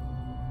was out.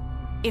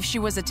 If she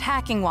was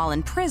attacking while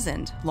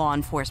imprisoned, law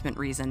enforcement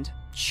reasoned,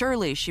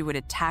 surely she would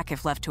attack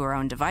if left to her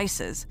own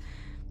devices.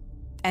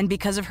 And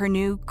because of her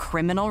new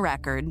criminal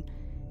record,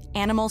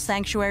 animal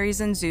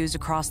sanctuaries and zoos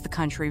across the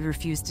country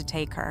refused to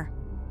take her.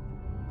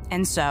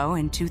 And so,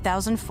 in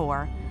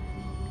 2004,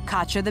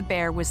 Katya the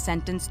bear was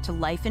sentenced to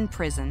life in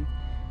prison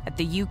at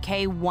the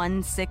UK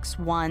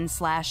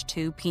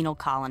 161/2 penal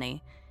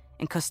colony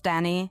in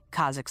Kostany,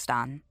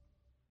 Kazakhstan.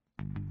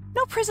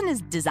 No prison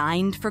is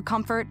designed for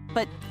comfort,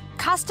 but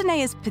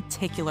Kostany is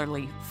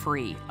particularly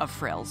free of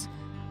frills.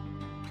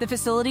 The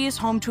facility is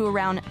home to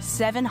around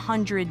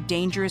 700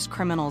 dangerous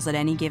criminals at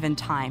any given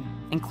time,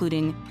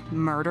 including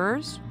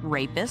murderers,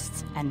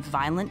 rapists, and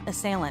violent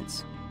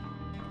assailants.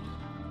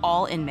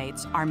 All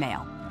inmates are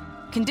male.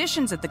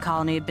 Conditions at the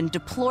colony had been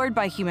deplored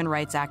by human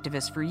rights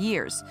activists for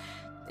years.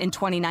 In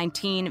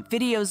 2019,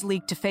 videos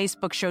leaked to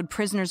Facebook showed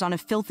prisoners on a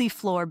filthy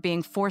floor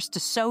being forced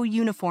to sew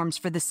uniforms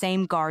for the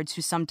same guards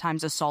who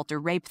sometimes assault or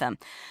rape them.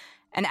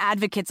 And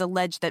advocates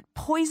allege that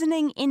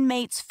poisoning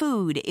inmates'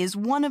 food is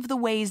one of the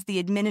ways the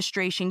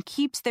administration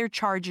keeps their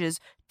charges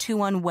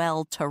too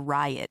unwell to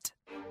riot.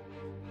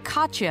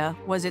 Katya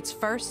was its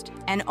first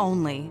and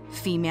only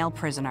female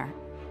prisoner.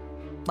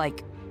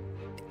 Like,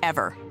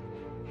 ever.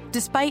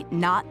 Despite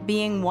not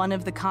being one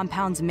of the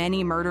compound's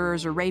many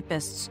murderers or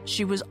rapists,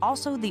 she was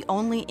also the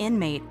only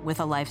inmate with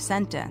a life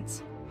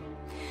sentence.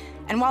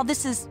 And while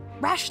this is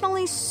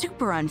rationally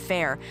super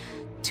unfair,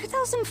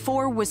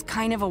 2004 was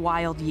kind of a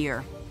wild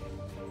year.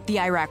 The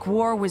Iraq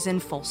War was in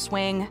full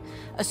swing.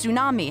 A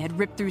tsunami had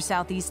ripped through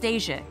Southeast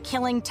Asia,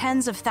 killing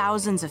tens of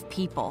thousands of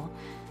people.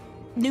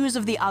 News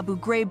of the Abu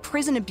Ghraib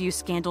prison abuse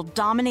scandal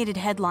dominated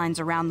headlines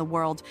around the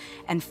world,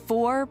 and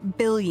 4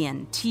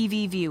 billion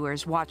TV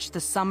viewers watched the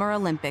Summer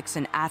Olympics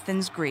in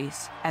Athens,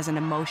 Greece, as an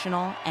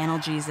emotional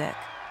analgesic.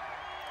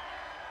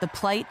 The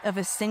plight of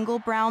a single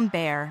brown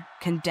bear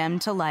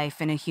condemned to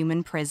life in a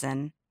human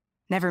prison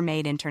never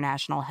made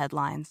international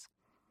headlines.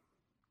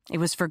 It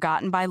was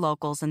forgotten by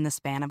locals in the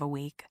span of a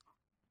week.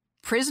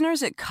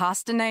 Prisoners at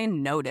Kostany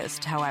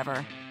noticed,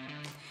 however.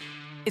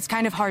 It's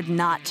kind of hard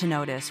not to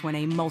notice when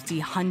a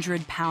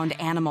multi-100-pound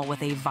animal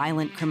with a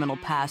violent criminal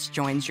past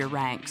joins your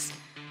ranks.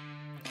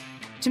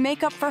 To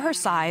make up for her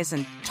size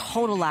and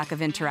total lack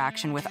of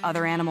interaction with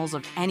other animals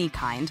of any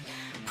kind,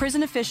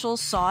 prison officials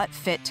saw it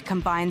fit to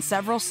combine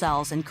several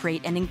cells and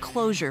create an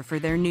enclosure for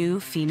their new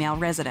female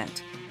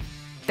resident.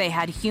 They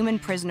had human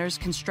prisoners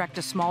construct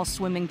a small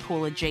swimming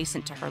pool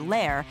adjacent to her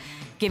lair,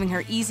 giving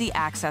her easy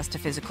access to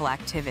physical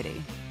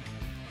activity.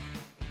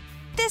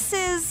 This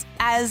is,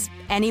 as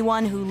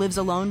anyone who lives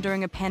alone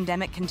during a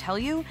pandemic can tell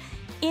you,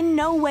 in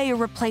no way a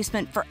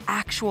replacement for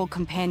actual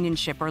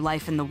companionship or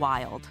life in the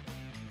wild.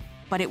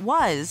 But it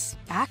was,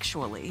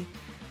 actually,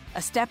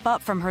 a step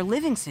up from her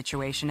living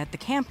situation at the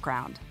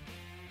campground.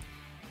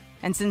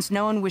 And since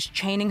no one was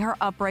chaining her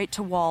upright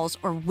to walls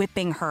or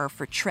whipping her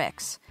for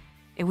tricks,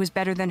 it was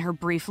better than her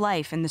brief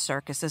life in the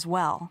circus as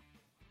well.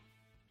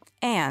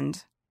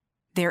 And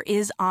there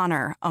is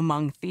honor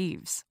among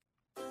thieves.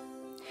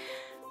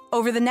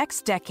 Over the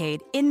next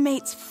decade,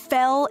 inmates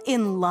fell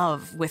in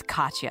love with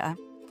Katya.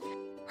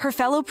 Her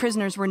fellow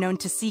prisoners were known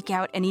to seek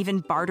out and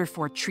even barter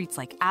for treats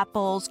like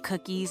apples,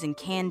 cookies, and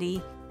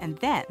candy, and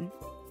then,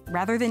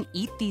 rather than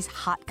eat these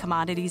hot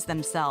commodities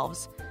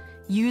themselves,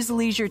 use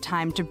leisure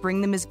time to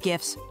bring them as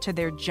gifts to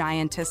their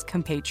giantess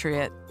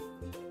compatriot.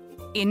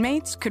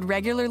 Inmates could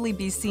regularly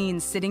be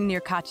seen sitting near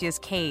Katya's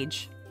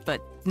cage,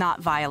 but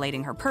not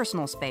violating her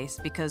personal space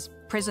because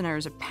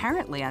prisoners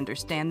apparently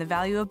understand the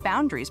value of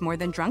boundaries more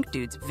than drunk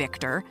dudes,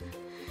 Victor.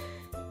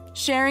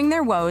 Sharing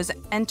their woes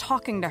and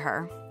talking to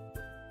her.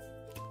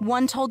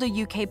 One told a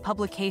UK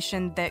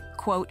publication that,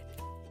 quote,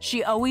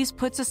 "She always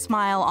puts a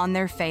smile on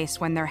their face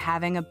when they're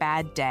having a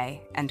bad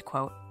day," end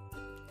quote.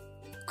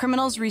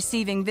 Criminals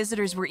receiving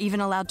visitors were even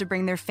allowed to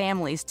bring their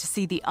families to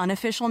see the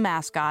unofficial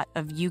mascot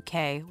of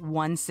UK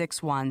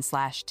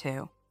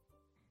 161/2.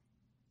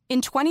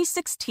 In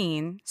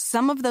 2016,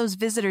 some of those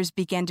visitors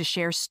began to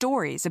share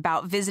stories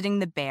about visiting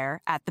the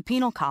bear at the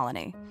penal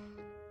colony.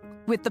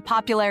 With the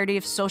popularity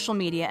of social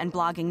media and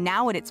blogging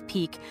now at its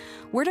peak,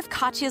 word of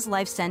Katya's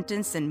life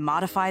sentence and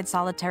modified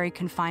solitary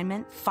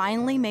confinement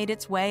finally made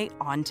its way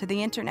onto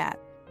the internet.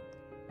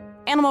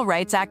 Animal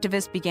rights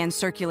activists began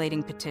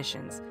circulating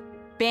petitions,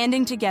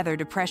 banding together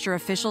to pressure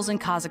officials in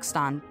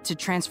Kazakhstan to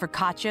transfer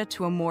Katya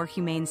to a more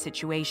humane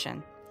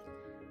situation.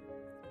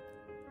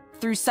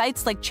 Through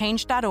sites like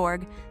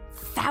Change.org,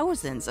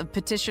 thousands of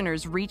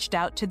petitioners reached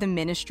out to the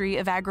Ministry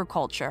of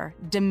Agriculture,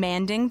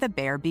 demanding the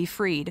bear be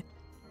freed,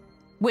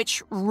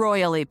 which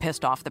royally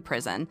pissed off the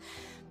prison.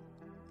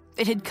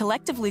 It had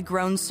collectively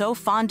grown so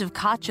fond of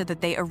Katya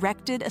that they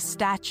erected a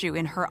statue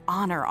in her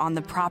honor on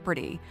the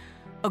property,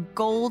 a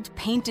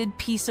gold-painted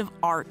piece of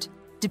art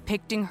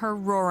depicting her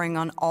roaring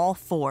on all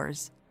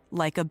fours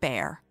like a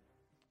bear.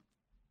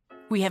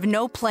 "We have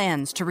no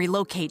plans to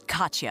relocate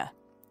Katya,"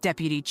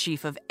 Deputy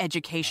Chief of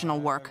Educational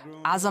Work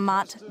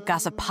Azamat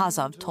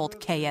Gasipazov told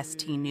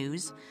KST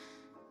News.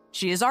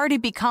 "She has already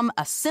become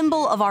a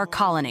symbol of our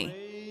colony.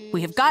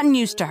 We have gotten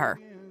used to her,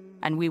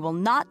 and we will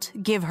not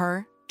give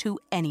her to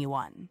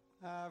anyone."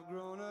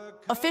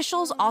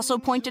 Officials also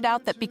pointed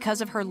out that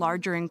because of her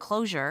larger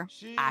enclosure,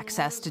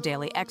 access to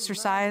daily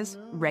exercise,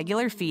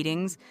 regular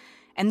feedings,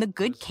 and the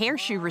good care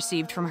she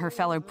received from her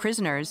fellow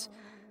prisoners,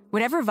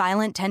 whatever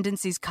violent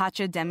tendencies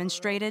Katya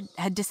demonstrated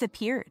had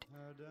disappeared.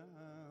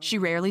 She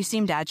rarely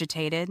seemed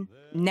agitated,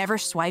 never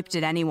swiped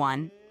at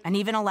anyone, and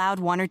even allowed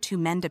one or two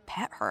men to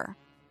pet her.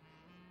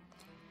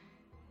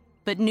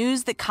 But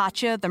news that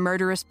Katya, the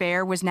murderous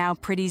bear, was now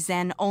pretty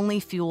zen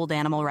only fueled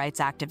animal rights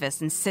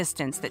activists'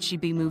 insistence that she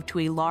be moved to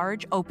a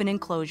large, open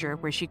enclosure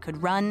where she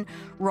could run,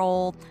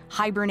 roll,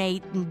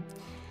 hibernate, and,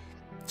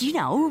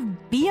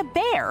 be a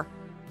bear.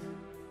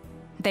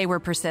 They were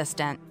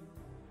persistent.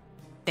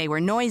 They were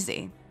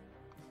noisy.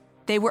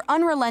 They were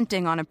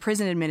unrelenting on a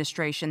prison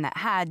administration that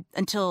had,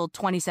 until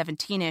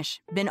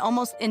 2017-ish, been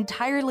almost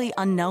entirely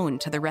unknown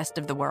to the rest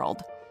of the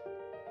world.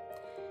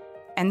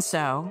 And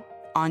so,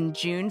 on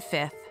June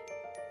 5th,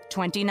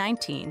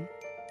 2019,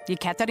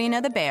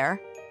 Yekaterina the bear,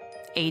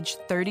 aged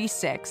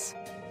 36,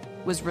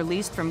 was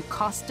released from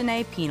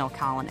Kostanay Penal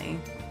Colony.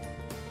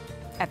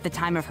 At the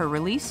time of her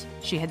release,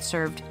 she had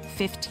served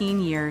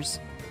 15 years.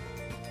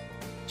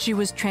 She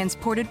was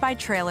transported by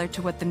trailer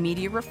to what the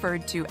media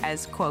referred to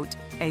as, quote,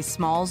 a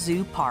small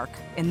zoo park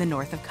in the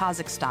north of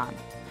Kazakhstan,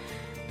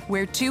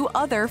 where two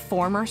other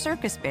former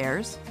circus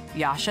bears,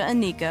 Yasha and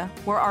Nika,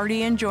 were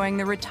already enjoying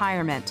their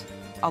retirement,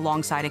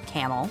 alongside a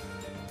camel,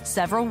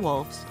 several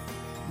wolves,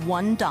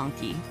 one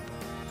donkey,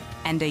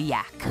 and a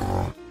yak.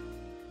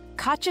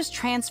 Katya's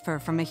transfer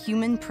from a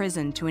human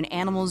prison to an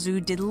animal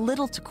zoo did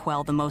little to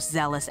quell the most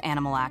zealous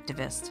animal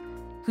activists,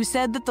 who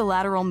said that the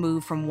lateral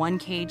move from one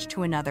cage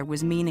to another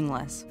was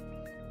meaningless.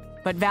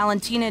 But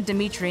Valentina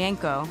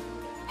Dmitrienko,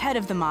 head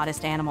of the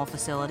modest animal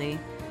facility,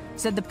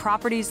 said the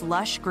property's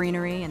lush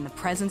greenery and the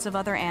presence of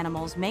other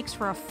animals makes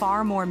for a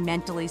far more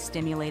mentally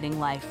stimulating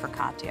life for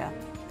Katya.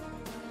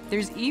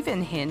 There's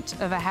even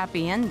hint of a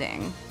happy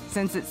ending,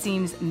 since it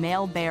seems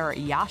male bear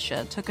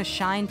Yasha took a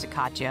shine to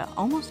Katya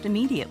almost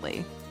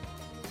immediately.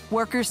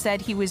 Workers said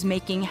he was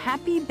making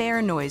happy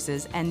bear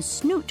noises and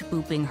snoot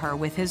booping her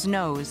with his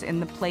nose in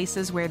the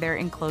places where their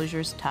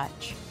enclosures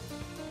touch.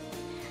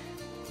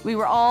 "We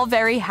were all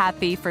very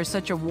happy for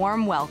such a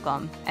warm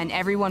welcome, and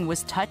everyone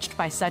was touched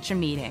by such a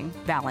meeting,"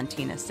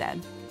 Valentina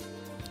said.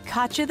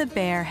 Katya the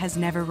bear has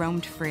never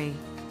roamed free,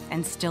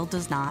 and still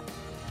does not.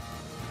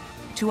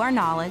 To our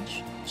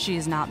knowledge, she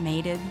is not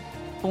mated,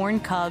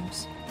 born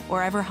cubs,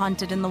 or ever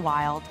hunted in the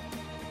wild.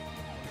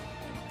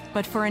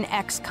 But for an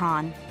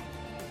ex-con,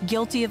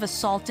 guilty of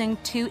assaulting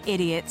two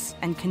idiots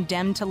and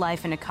condemned to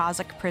life in a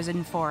Kazakh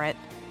prison for it,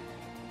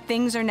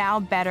 things are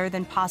now better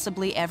than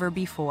possibly ever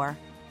before.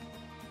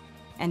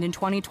 And in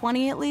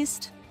 2020, at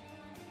least,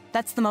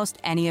 that's the most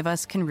any of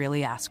us can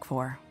really ask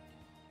for.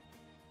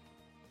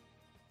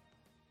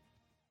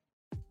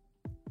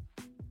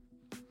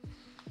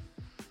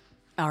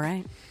 All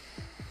right.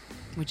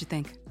 What'd you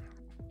think?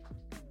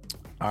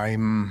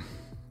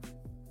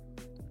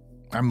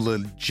 I'm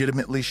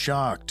legitimately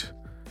shocked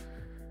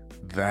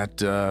that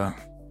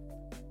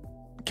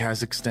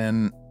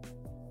Kazakhstan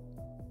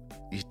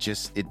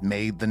it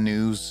made the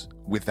news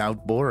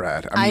without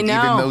Borat. I mean,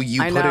 know, even though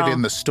you I put know. it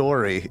in the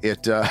story,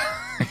 it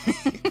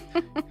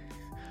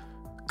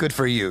good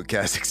for you,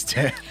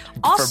 Kazakhstan,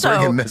 Also- for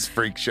bringing this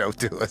freak show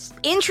to us.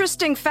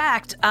 Interesting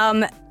fact,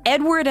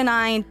 Edward and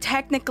I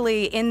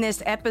technically in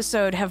this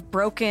episode have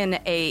broken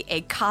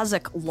a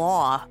Kazakh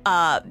law.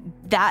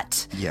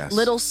 That Yes.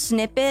 little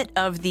snippet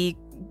of the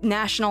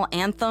national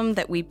anthem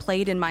that we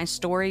played in my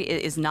story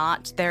is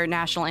not their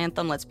national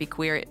anthem. Let's be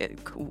queer.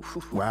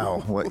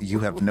 Wow, you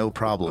have no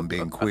problem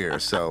being queer,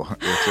 so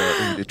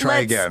try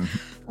again.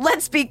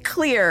 Let's be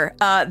clear.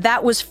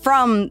 That was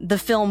from the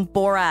film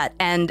Borat,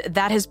 and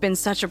that has been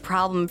such a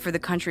problem for the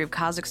country of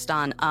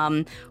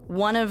Kazakhstan.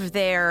 One of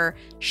their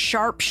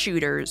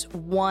sharpshooters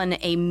won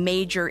a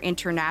major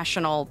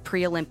international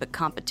pre-Olympic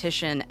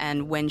competition,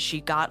 and when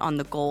she got on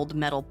the gold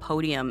medal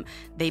podium,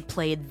 they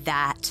played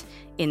that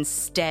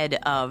instead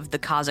of the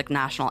Kazakh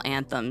national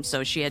anthem.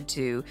 So she had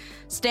to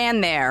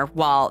stand there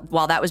while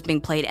that was being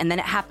played, and then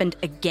it happened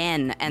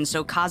again. And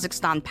so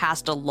Kazakhstan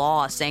passed a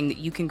law saying that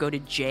you can go to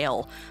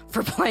jail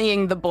for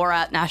playing the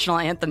Borat national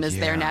anthem as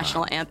their Yeah.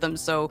 national anthem.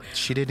 So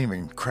She didn't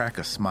even crack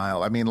a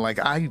smile. I mean, like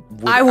I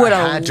would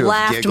had have to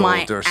laughed giggled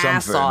my or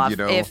ass something, off you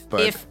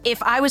know.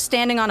 if I was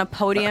standing on a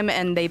podium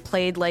and they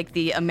played like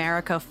the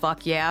America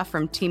Fuck Yeah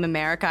from Team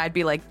America, I'd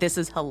be like, this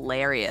is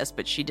hilarious.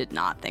 But she did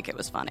not think it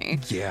was funny.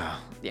 yeah.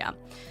 Yeah.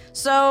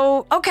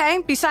 So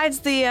okay. Besides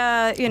the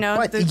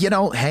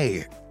But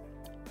hey,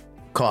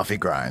 coffee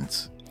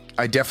grinds.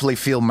 I definitely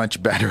feel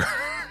much better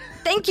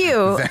thank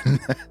you.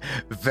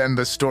 than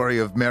the story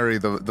of Mary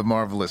the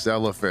Marvelous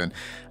Elephant.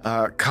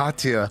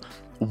 Katya,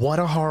 what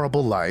a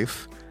horrible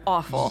life.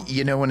 Awful.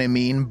 You know what I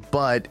mean?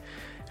 But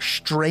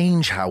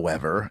strange,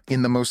 however,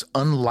 in the most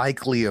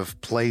unlikely of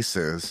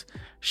places,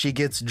 she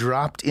gets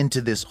dropped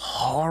into this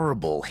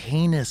horrible,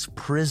 heinous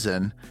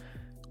prison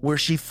where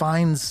she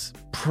finds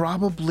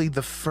probably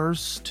the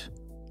first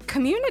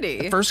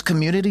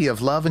community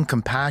of love and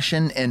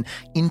compassion and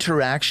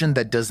interaction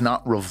that does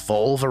not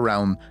revolve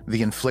around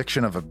the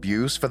infliction of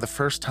abuse for the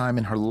first time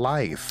in her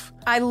life.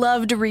 I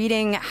loved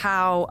reading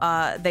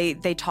how they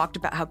talked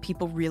about how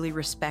people really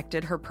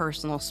respected her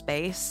personal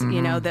space.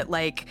 You know, that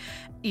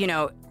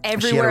everywhere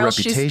She had a else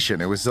reputation.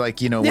 It was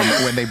like,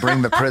 when they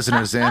bring the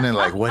prisoners in and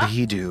like, what did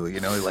he do? He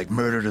like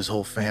murdered his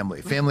whole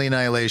family. Family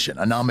annihilation.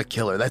 Anomic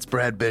killer. That's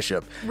Brad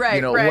Bishop.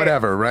 Right, right.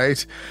 Whatever,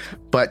 right?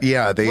 But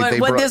yeah, they What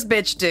brought this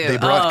bitch do? They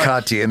brought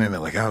Katya in and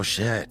they're like, oh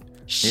shit.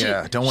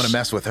 Don't want to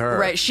mess with her.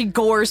 Right, she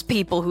gores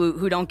people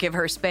who don't give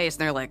her space,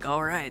 and they're like,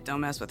 all right, don't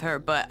mess with her.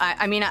 But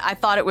I mean, I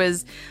thought it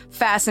was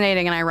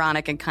fascinating and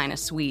ironic and kind of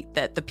sweet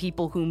that the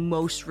people who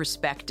most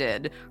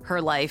respected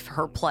her life,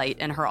 her plight,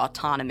 and her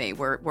autonomy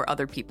were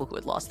other people who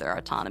had lost their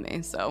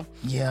autonomy. So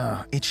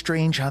Yeah, it's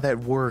strange how that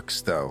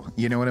works, though.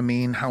 You know what I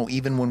mean? How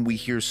even when we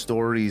hear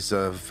stories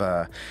of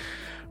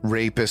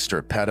rapists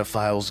or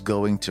pedophiles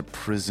going to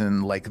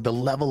prison, like the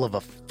level of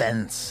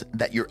offense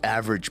that your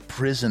average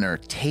prisoner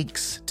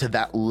takes to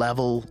that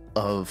level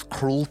of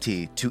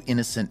cruelty to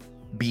innocent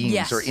beings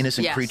Yes, or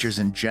innocent yes. creatures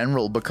in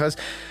general, because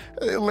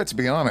let's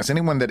be honest,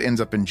 anyone that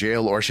ends up in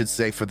jail, or I should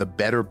say for the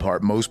better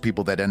part, most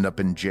people that end up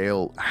in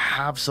jail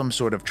have some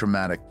sort of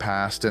traumatic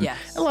past, and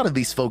Yes. a lot of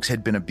these folks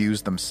had been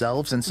abused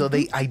themselves, and so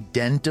they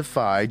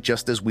identify,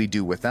 just as we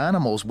do with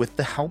animals, with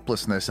the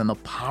helplessness and the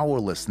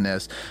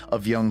powerlessness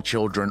of young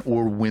children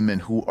or women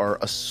who are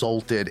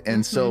assaulted.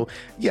 And so,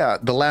 yeah,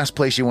 the last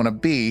place you want to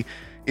be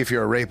if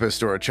you're a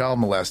rapist or a child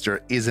molester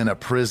is in a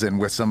prison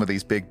with some of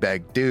these big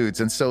bag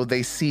dudes. And so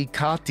they see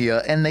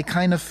Katya and they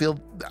kind of feel,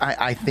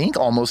 I think,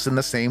 almost in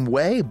the same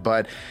way,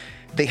 but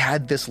they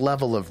had this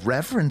level of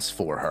reverence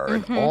for her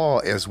and awe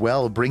as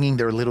well, bringing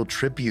their little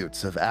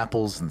tributes of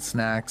apples and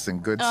snacks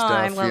and good stuff.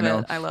 I love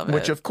it. I love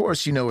which it. of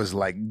course, is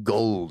like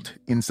gold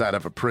inside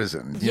of a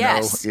prison.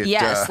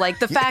 yes, like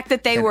the fact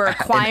that they were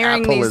acquiring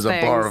an apple these is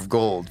things. a bar of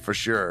gold for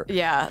sure.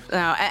 Yeah,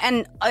 no,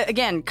 and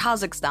again,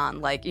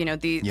 Kazakhstan,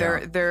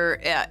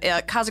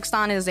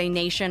 Kazakhstan is a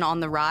nation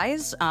on the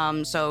rise.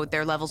 So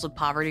their levels of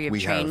poverty have We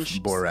changed.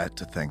 have Borat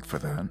to thank for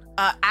that.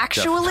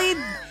 Actually,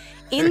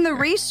 in the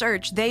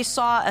research, they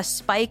saw a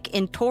spike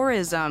in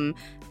tourism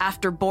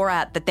after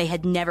Borat that they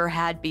had never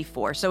had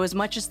before. So as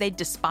much as they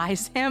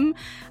despise him,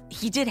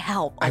 he did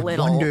help a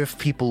little. I wonder if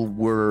people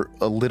were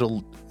a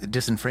little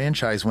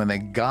disenfranchised when they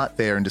got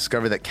there and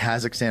discovered that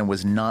Kazakhstan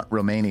was not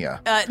Romania.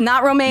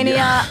 Not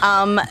Romania.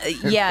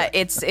 Yeah,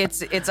 it's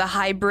a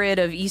hybrid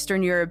of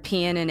Eastern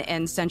European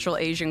and Central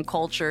Asian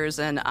cultures,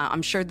 and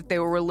I'm sure that they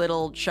were a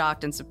little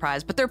shocked and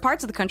surprised. But there are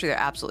parts of the country that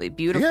are absolutely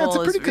beautiful. Yeah, it's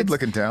a pretty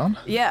good-looking town.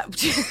 Yeah.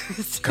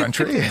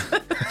 Country.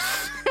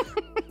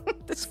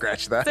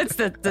 Scratch that. It's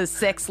the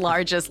sixth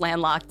largest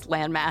landlocked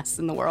landmass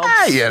in the world.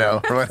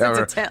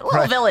 Whatever. It's a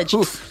little village.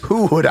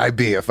 Who would I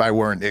be if I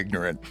weren't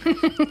ignorant?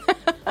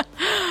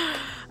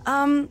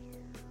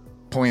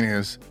 Point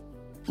is,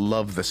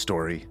 love the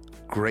story.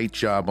 Great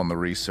job on the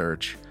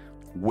research.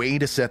 Way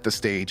to set the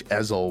stage,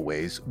 as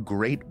always.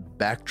 Great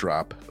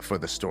backdrop for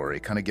the story,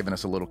 kind of giving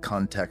us a little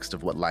context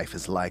of what life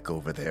is like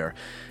over there.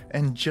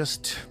 And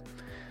just,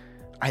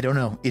 I don't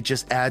know. It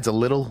just adds a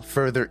little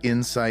further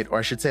insight, or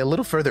I should say a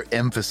little further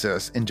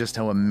emphasis in just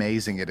how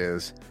amazing it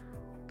is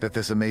that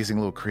this amazing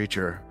little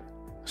creature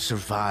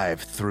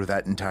survived through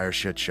that entire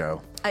shit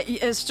show.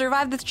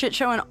 Survived the shit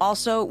show and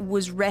also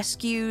was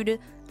rescued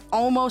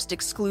almost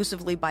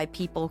exclusively by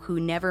people who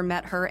never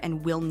met her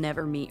and will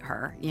never meet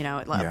her. You know,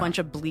 a bunch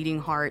of bleeding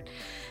heart,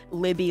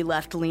 Libby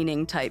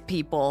left-leaning type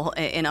people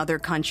in other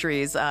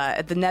countries.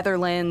 The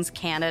Netherlands,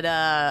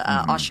 Canada,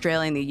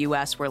 Australia, and the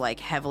U.S. were like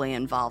heavily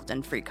involved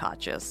in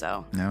Freakatcha.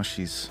 So now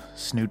she's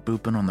snoot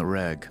booping on the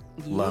reg.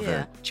 Love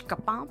it.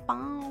 Chicka-bow-bow.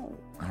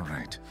 All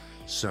right.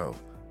 So,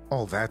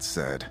 all that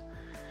said,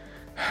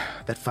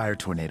 that fire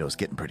tornado's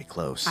getting pretty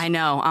close. I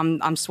know.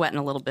 I'm sweating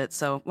a little bit.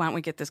 So why don't we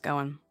get this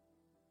going?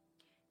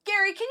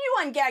 Gary, can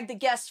you ungag the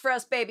guests for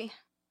us, baby?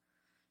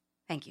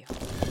 Thank you.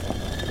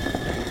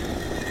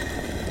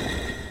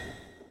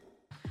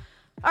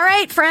 All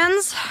right,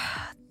 friends.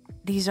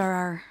 These are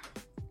our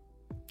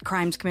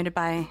crimes committed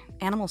by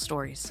animal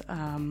stories.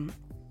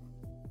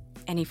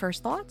 Any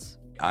first thoughts?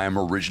 I am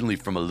originally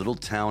from a little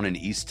town in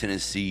East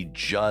Tennessee,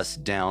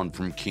 just down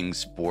from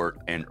Kingsport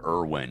and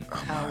Irwin.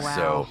 Oh, wow.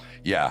 So,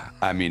 yeah,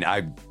 I mean,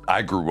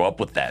 I grew up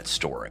with that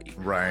story.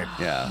 Right.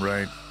 Yeah.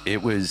 Right.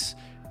 It was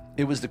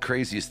the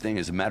craziest thing.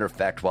 As a matter of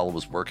fact, while I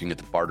was working at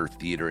the Barter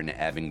Theater in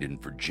Abingdon,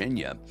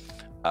 Virginia,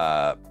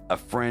 a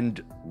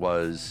friend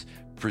was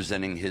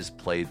presenting his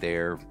play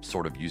there,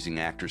 sort of using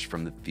actors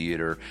from the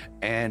theater,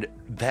 and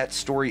that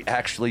story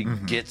actually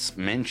gets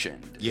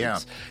mentioned. Yeah.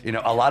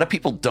 A lot of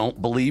people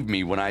don't believe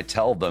me when I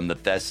tell them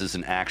that this is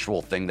an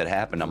actual thing that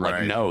happened. I'm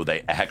like, no,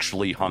 they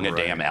actually hung a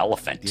damn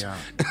elephant. Yeah.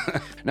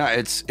 No,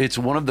 it's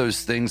one of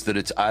those things that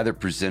it's either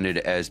presented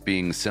as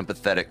being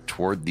sympathetic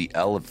toward the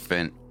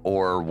elephant,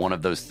 or one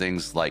of those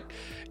things like,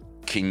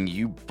 can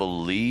you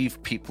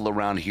believe people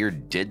around here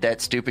did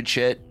that stupid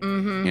shit?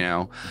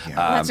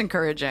 That's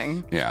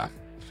encouraging. Yeah.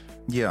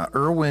 Yeah,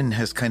 Irwin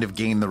has kind of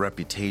gained the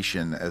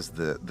reputation as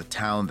the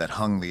town that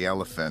hung the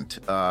elephant,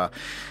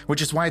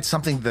 which is why it's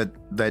something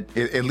that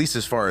at least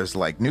as far as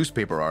like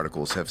newspaper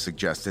articles have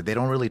suggested, they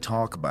don't really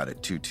talk about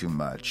it too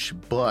much.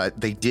 But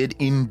they did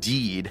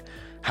indeed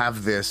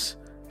have this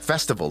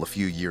festival a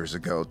few years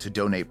ago to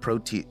donate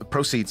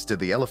proceeds to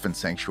the elephant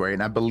sanctuary,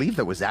 and I believe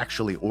that was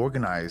actually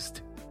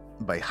organized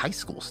by high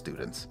school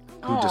students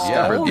who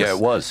discovered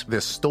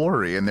this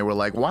story, and they were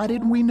like, why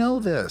didn't we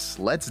know this?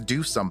 Let's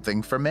do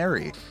something for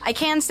Mary. I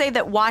can say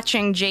that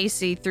watching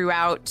JC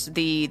throughout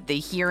the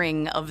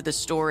hearing of the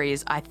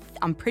stories,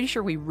 I'm pretty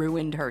sure we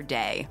ruined her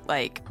day.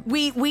 Like,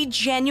 we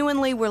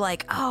genuinely were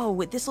like,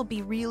 oh, this will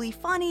be really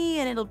funny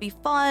and it'll be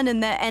fun,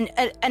 and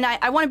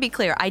I want to be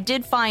clear, I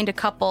did find a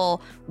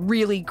couple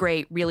really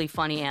great, really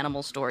funny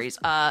animal stories.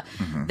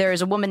 There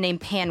is a woman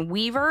named Pam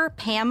Weaver,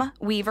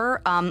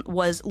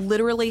 was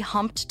literally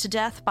humped to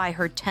death by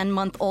her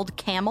 10-month-old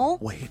camel.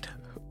 Wait,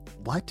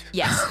 what?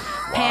 Yes.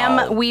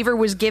 Pam Weaver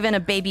was given a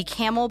baby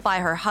camel by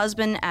her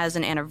husband as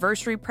an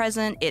anniversary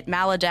present. It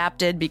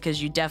maladapted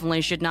because you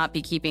definitely should not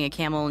be keeping a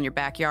camel in your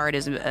backyard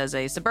as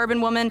a suburban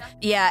woman.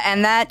 Yeah,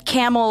 and that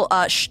camel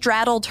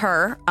straddled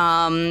her,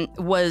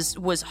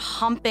 was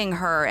humping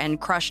her and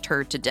crushed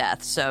her to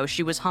death. So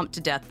she was humped to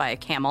death by a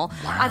camel.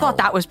 Wow. I thought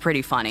that was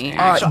pretty funny.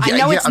 I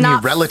know it's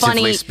not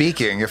relatively funny.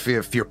 Speaking, if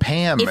you're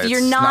Pam, if you're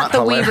not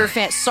the Weaver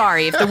family,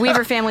 sorry, if the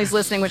Weaver family's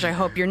listening, which I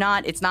hope you're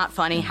not, it's not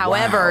funny.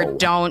 However,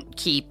 don't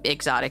keep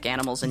exotic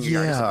animals in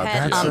your yard as a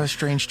pet. That's a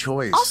strange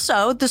choice.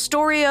 Also, the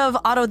story of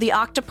Otto the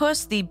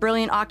octopus, the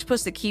brilliant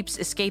octopus that keeps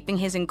escaping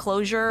his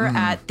enclosure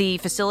at the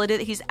facility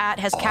that he's at,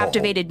 has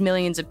captivated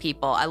millions of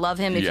people. I love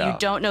him. If you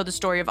don't know the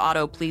story of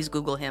Otto, please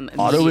Google him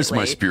immediately. Otto is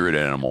my spirit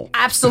animal.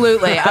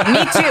 Absolutely.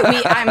 Me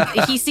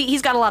too.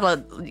 He's got a lot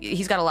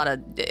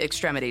of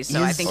extremities,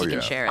 so I think he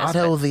can share it.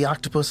 Otto the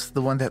octopus,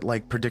 the one that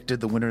like predicted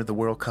the winner of the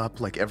World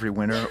Cup like every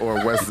winter,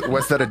 or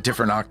was that a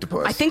different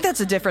octopus? I think that's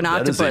a different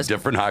octopus. That is a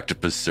different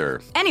octopus, sir.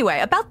 Anyway,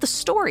 about the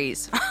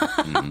stories.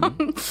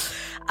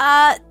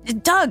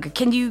 Doug,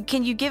 can you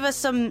give us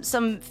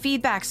some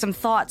feedback, some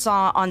thoughts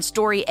on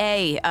story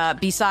A,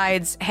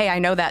 besides, hey, I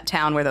know that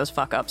town where those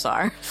fuck-ups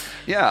are?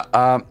 Yeah,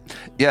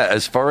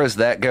 as far as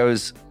that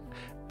goes,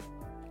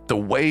 the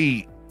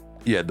way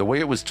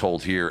it was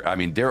told here, I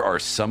mean, there are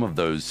some of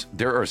those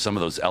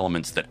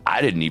elements that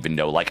I didn't even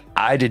know. Like,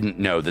 I didn't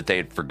know that they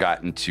had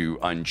forgotten to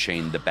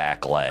unchain the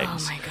back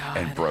legs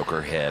and broke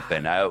her hip.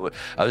 And I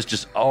was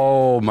just,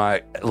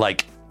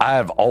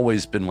 I've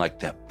always been like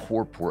that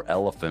poor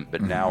elephant,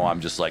 but now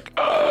I'm just like,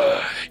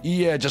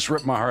 just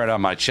rip my heart out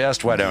of my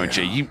chest. Why don't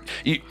you?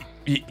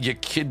 You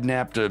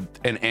kidnapped an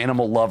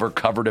animal lover,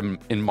 covered him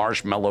in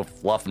marshmallow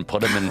fluff, and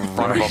put him in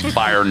front of a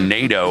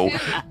fire-nado.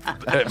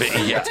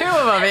 Two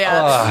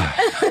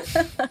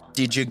of them,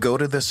 Did you go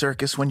to the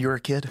circus when you were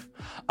a kid?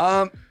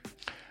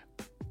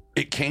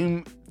 It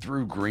came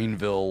through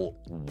Greenville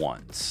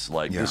once.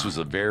 Like, this was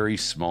a very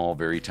small,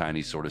 very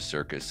tiny sort of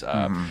circus.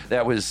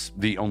 That was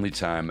the only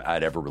time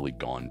I'd ever really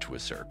gone to a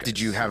circus. Did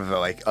you have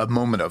like a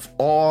moment of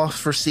awe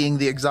for seeing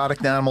the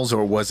exotic animals,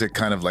 or was it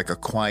kind of like a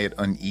quiet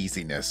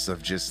uneasiness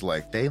of just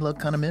like, they look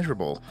kind of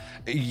miserable?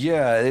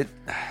 Yeah,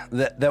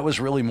 that was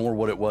really more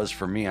what it was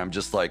for me. I'm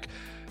just like,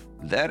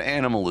 that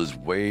animal is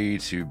way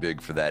too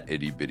big for that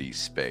itty bitty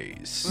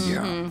space.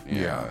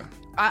 Yeah.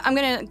 I'm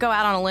going to go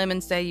out on a limb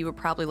and say you were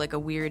probably like a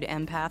weird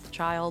empath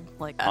child.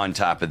 Like on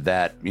top of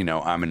that,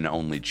 I'm an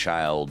only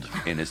child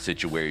in a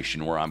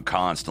situation where I'm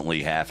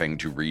constantly having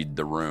to read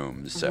the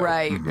rooms. So.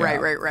 Right.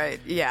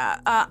 Yeah.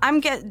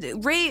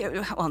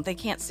 Well, they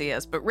can't see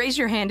us, but raise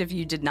your hand if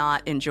you did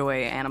not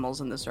enjoy animals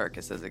in the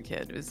circus as a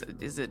kid.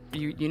 Is it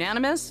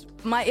unanimous?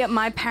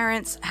 My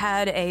parents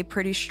had a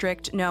pretty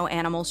strict no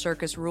animal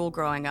circus rule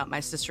growing up. My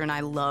sister and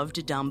I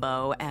loved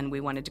Dumbo, and we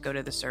wanted to go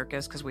to the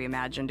circus because we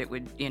imagined it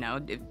would,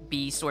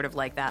 be sort of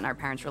like that. And our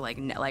parents were like,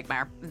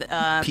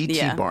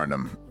 P.T.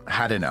 Barnum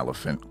had an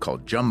elephant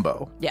called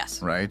Jumbo.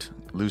 Yes. Right?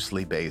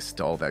 Loosely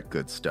based, all that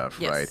good stuff,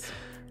 yes. Right?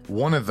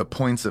 One of the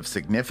points of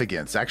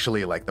significance,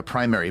 actually like the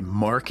primary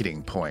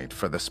marketing point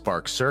for the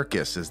Spark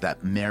Circus, is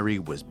that Mary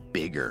was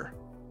bigger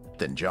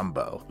than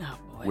Jumbo. Oh,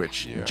 boy.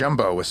 Which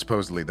Jumbo was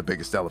supposedly the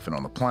biggest elephant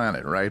on the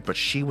planet, right? But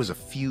she was a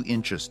few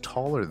inches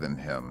taller than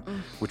him,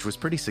 which was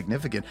pretty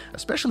significant,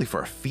 especially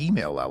for a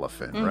female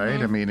elephant,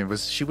 right? I mean,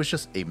 she was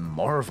just a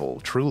marvel,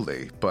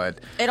 truly.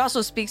 But it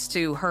also speaks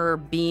to her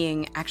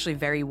being actually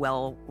very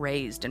well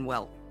raised and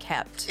well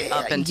kept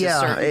up until a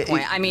certain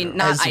point. I mean,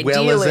 not as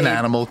ideally. well as an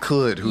animal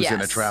could who's in a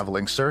Yes.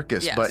 traveling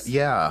circus. Yes. But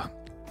yeah,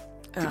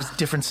 it was a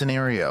different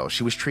scenario.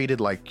 She was treated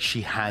like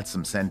she had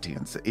some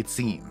sentience, it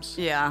seems.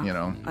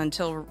 Yeah.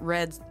 Until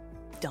Red's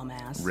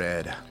dumbass.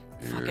 Red.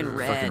 Fucking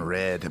Red. Fucking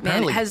Red. Man,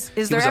 Apparently, is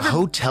he there was ever... a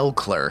hotel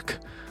clerk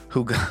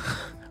who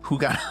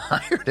got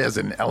hired as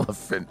an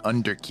elephant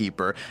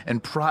underkeeper,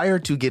 and prior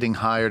to getting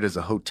hired as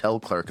a hotel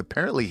clerk,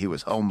 apparently he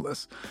was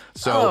homeless.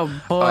 So,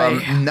 oh boy,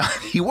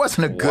 he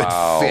wasn't a good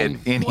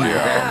fit anywhere.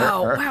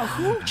 Wow,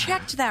 who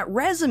checked that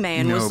resume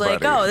and was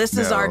like, "Oh, this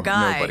is our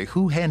guy"? Nobody.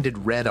 Who handed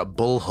Red a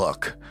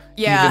bullhook?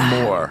 Yeah,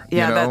 even more.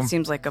 Yeah, that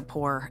seems like a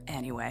poor.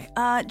 Anyway,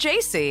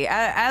 JC,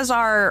 as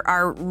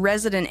our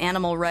resident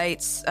animal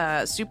rights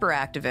super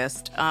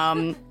activist,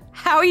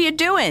 how are you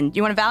doing?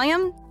 You want a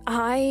Valium?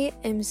 I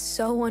am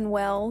so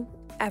unwell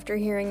after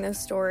hearing those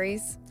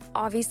stories.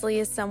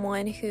 Obviously, as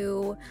someone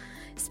who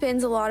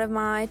spends a lot of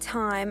my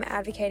time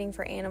advocating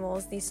for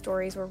animals, these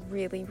stories were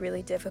really,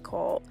 really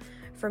difficult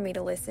for me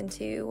to listen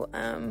to,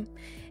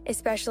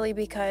 especially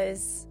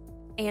because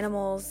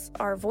animals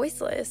are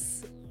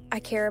voiceless. I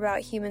care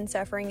about human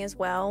suffering as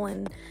well,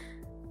 and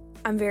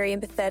I'm very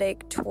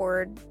empathetic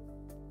toward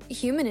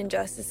human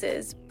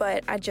injustices,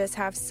 but I just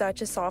have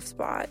such a soft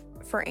spot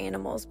for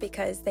animals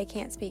because they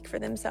can't speak for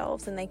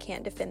themselves and they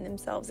can't defend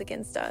themselves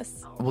against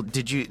us. Well,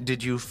 did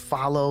you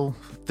follow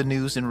the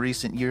news in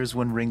recent years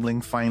when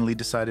Ringling finally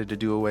decided to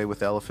do away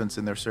with elephants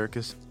in their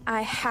circus?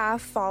 I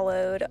have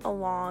followed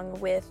along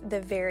with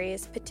the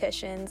various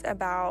petitions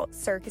about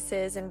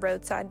circuses and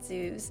roadside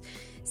zoos.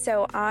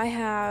 So I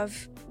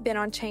have been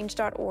on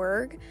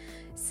change.org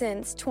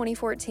since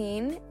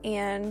 2014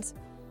 and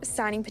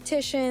signing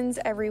petitions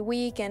every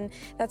week, and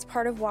that's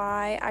part of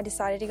why I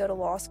decided to go to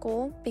law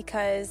school,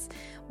 because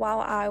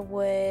while I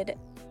would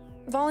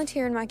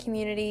volunteer in my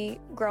community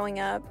growing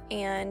up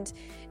and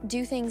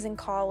do things in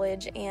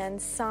college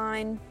and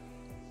sign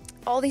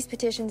all these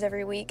petitions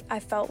every week, I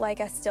felt like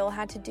I still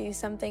had to do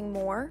something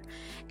more,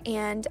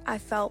 and I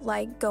felt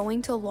like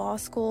going to law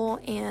school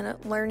and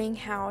learning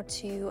how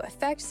to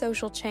affect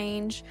social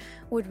change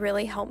would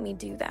really help me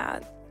do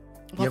that.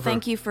 Well,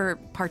 thank you for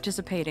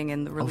participating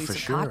in the release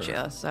of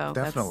Katya. So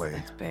definitely.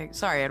 That's big.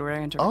 Sorry, Edward,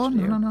 I interrupted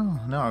you.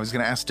 No. I was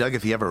going to ask Doug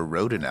if he ever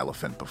rode an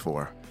elephant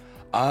before.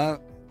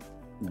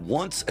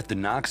 Once at the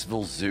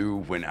Knoxville Zoo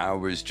when I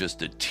was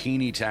just a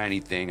teeny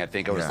tiny thing. I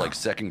think I was like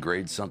second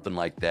grade, something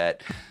like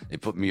that. They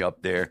put me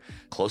up there.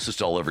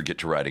 Closest I'll ever get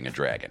to riding a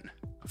dragon.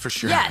 For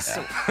sure. Yes.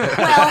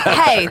 Well,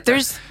 hey,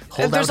 there's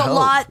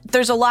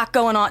a lot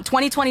going on.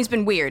 2020's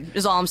been weird,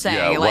 is all I'm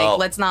saying. Yeah,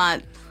 let's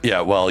not.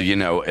 Yeah, well,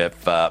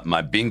 if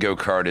my bingo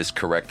card is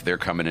correct, they're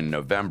coming in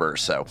November,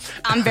 so.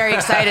 I'm very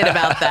excited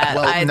about that.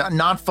 Well,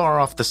 not far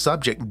off the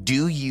subject,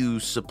 do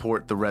you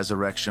support the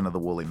resurrection of the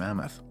woolly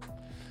mammoth?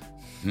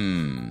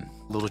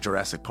 Little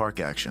Jurassic Park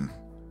action.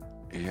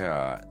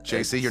 Yeah.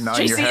 JC, you're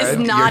nodding your head.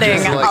 JC is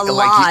nodding a lot.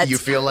 Like you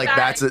feel like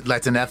that's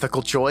an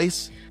ethical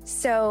choice?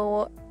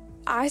 So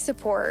I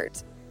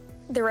support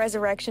the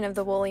resurrection of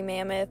the woolly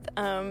mammoth.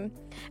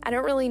 I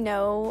don't really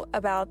know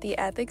about the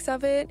ethics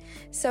of it.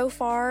 So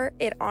far,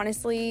 it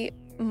honestly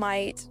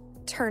might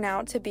turn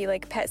out to be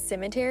like Pet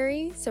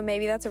Cemetery, so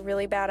maybe that's a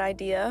really bad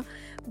idea.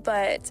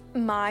 But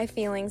my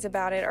feelings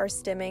about it are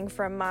stemming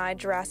from my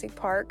Jurassic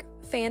Park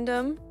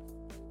fandom,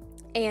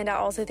 and I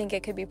also think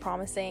it could be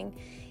promising.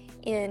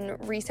 in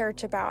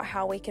research about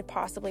how we could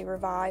possibly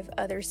revive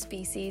other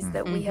species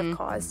that we have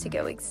caused to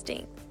go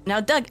extinct. Now,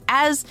 Doug,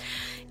 as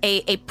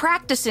a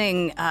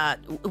practicing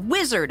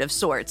wizard of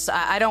sorts,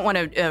 I don't want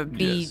to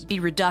be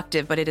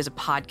reductive, but it is a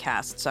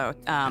podcast. So,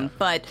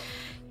 but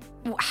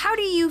how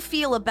do you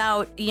feel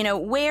about,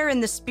 where in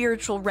the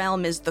spiritual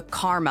realm is the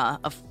karma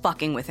of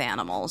fucking with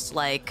animals?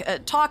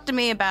 Like, talk to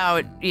me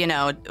about,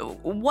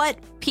 what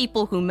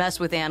people who mess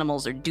with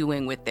animals are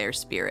doing with their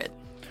spirit.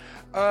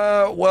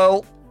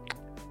 Well,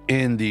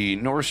 in the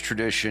Norse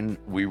tradition,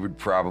 we would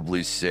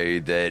probably say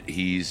that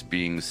he's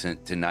being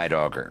sent to Night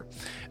Augur,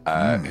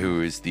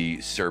 who is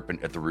the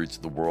serpent at the roots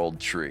of the world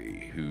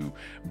tree, who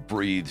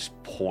breathes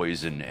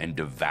poison and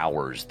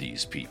devours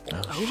these people.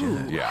 Oh,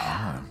 shit.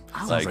 Yeah.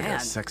 Sounds like a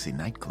sexy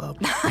nightclub.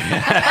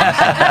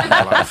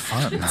 A lot of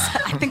fun.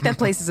 I think that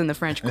place is in the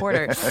French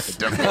Quarter.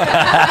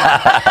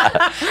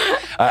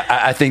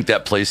 I think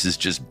that place is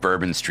just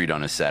Bourbon Street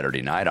on a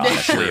Saturday night,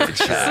 honestly. If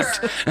it's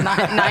fact.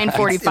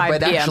 9:45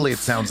 But p.m. actually, it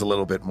sounds a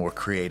little bit more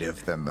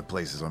creative than the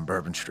places on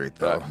Bourbon Street,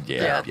 though.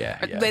 Yeah.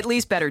 At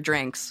least better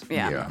drinks.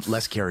 Yeah.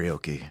 Less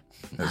karaoke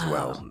as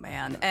well. Oh,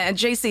 man. And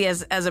JC,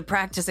 as a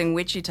practicing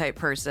witchy type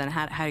person,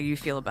 how do you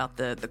feel about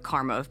the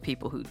karma of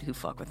people who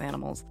fuck with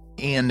animals?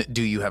 And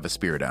do you have a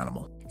spirit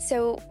animal?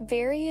 So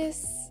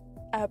various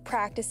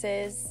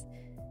practices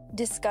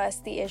discuss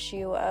the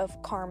issue of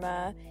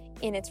karma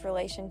in its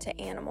relation to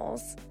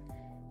animals.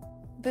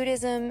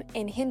 Buddhism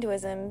and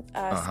Hinduism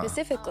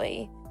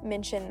specifically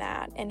mention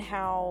that, and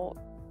how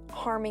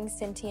harming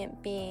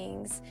sentient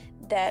beings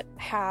that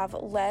have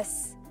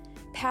less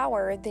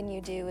power than you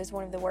do is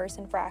one of the worst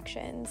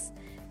infractions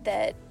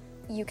that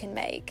you can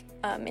make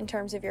in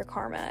terms of your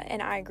karma,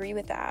 and I agree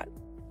with that.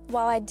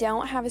 While I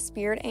don't have a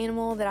spirit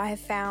animal that I have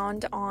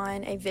found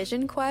on a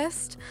vision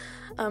quest,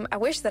 I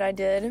wish that I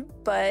did,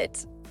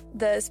 but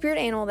the spirit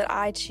animal that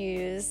I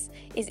choose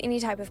is any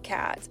type of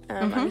cat.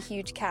 I'm a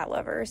huge cat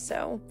lover,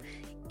 so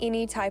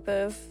any type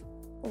of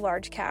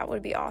large cat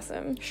would be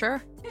awesome.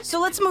 Sure. So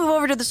let's move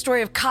over to the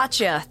story of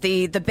Katya,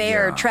 the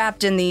bear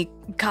trapped in the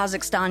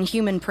Kazakhstan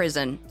human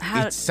prison.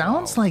 It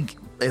sounds like,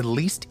 at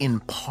least in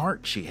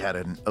part, she had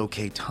an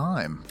okay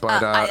time.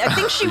 But I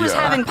think she was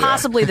having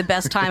possibly the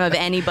best time of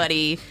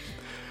anybody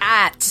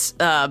at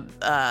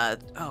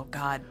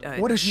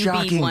what a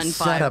shocking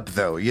setup,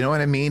 though. You know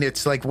what I mean?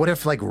 It's like, what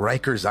if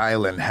Rikers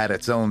Island had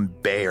its own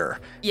bear?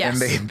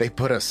 Yes. And they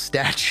put a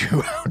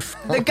statue out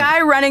for the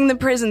guy running the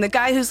prison, the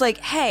guy who's like,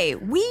 hey,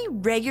 we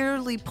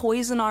regularly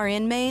poison our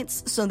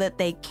inmates so that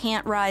they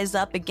can't rise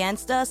up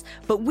against us,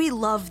 but we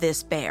love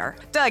this bear.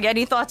 Doug,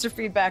 any thoughts or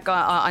feedback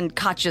on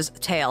Katya's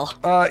tale?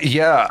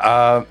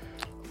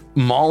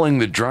 Mauling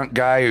the drunk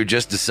guy who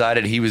just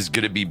decided he was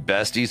going to be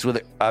besties with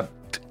it.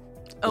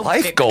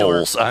 Life Victor.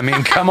 goals. I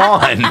mean, come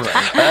on.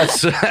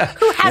 That's,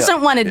 Who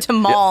hasn't wanted to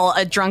maul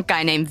a drunk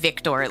guy named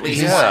Victor at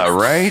least yeah,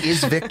 once? right?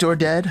 Is Victor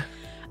dead?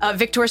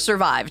 Victor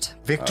survived.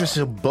 Victor,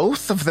 so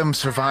both of them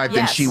survived,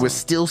 and Yes. she was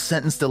still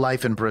sentenced to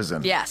life in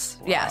prison. Yes.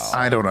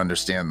 I don't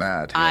understand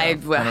that. I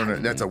don't know.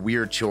 That's a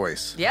weird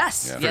choice.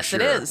 Yes, Yeah, yes, for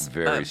it sure. is.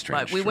 Very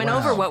strange But we choice. went Wow.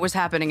 over what was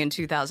happening in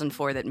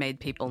 2004 that made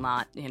people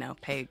not,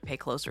 pay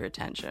closer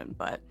attention.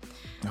 But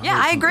yeah,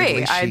 I At agree.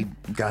 least she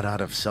got out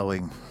of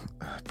sewing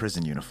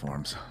prison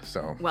uniforms.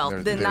 So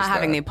Not there's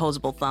having the that.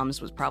 opposable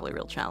thumbs was probably a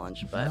real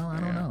challenge. But Well, I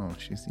don't know.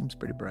 She seems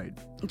pretty bright.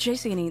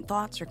 JC, any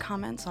thoughts or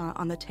comments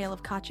on the tale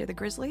of Katya the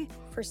Grizzly?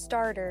 For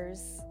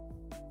starters,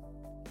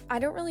 I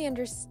don't really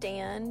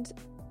understand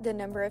the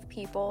number of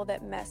people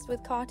that messed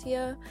with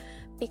Katya,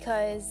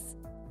 because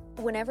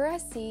whenever I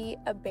see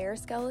a bear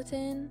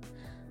skeleton,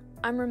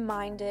 I'm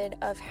reminded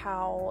of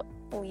how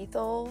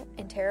lethal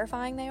and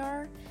terrifying they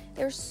are.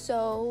 They're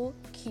so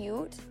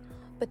cute,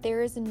 but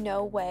there is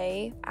no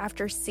way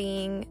after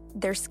seeing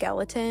their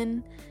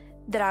skeleton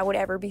that I would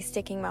ever be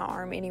sticking my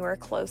arm anywhere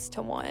close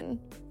to one.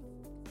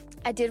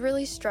 I did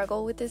really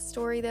struggle with this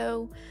story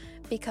though,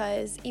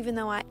 because even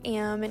though I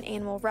am an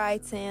animal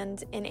rights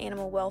and an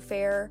animal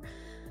welfare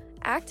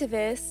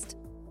activist,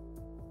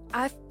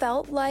 I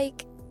felt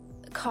like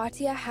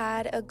Katya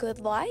had a good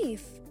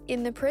life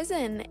in the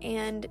prison,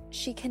 and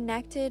she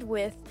connected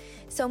with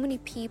so many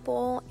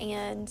people.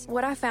 And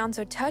what I found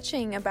so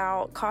touching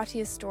about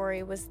Katya's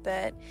story was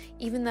that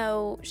even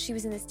though she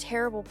was in this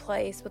terrible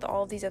place with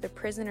all of these other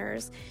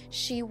prisoners,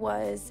 she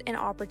was an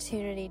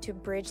opportunity to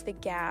bridge the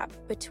gap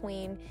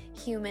between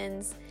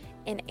humans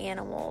and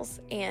animals,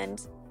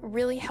 and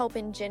really help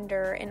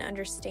engender an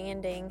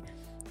understanding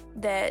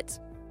that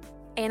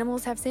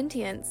animals have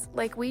sentience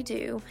like we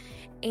do.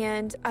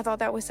 And I thought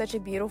that was such a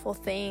beautiful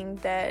thing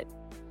that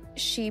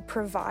she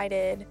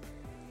provided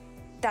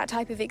that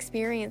type of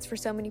experience for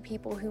so many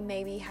people who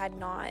maybe had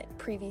not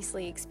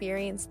previously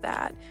experienced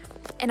that.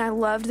 And I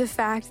loved the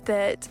fact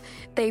that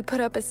they put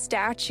up a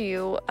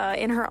statue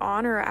in her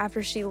honor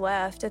after she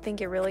left. I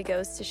think it really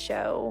goes to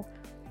show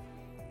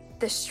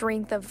the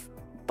strength of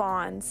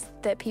bonds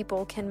that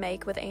people can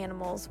make with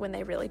animals when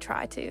they really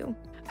try to.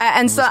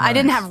 And so I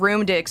didn't have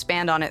room to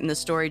expand on it in the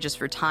story just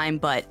for time,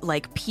 but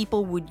like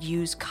people would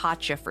use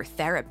Katya for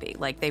therapy.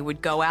 Like they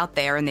would go out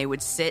there and they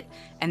would sit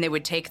and they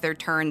would take their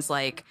turns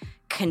like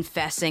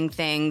confessing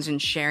things and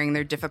sharing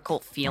their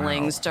difficult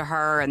feelings to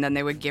her, and then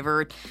they would give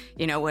her,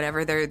 you know,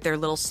 whatever their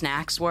little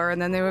snacks were,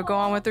 and then they would go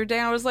on with their day.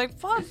 And I was like,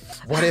 fuck.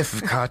 What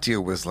if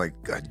Katya was like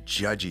a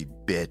judgy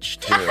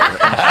bitch too? And,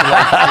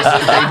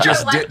 like, they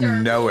just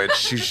didn't know it.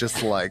 She's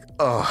just like,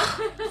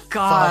 oh,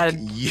 God. fuck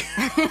you.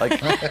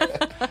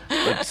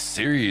 Like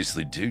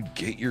seriously, dude,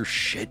 get your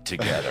shit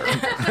together.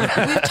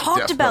 We've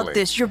talked about Definitely.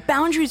 this. Your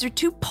boundaries are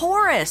too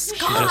porous.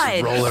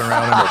 God. Just rolling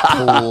around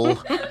in a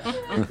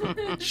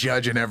pool,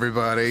 judging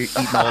everybody,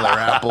 eating all their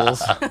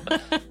apples.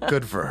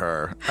 Good for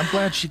her. I'm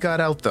glad she got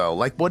out, though.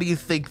 Like, what do you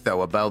think,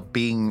 though, about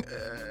being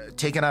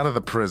taken out of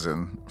the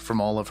prison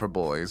from all of her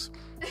boys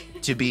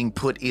to being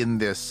put in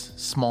this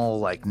small,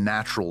 like,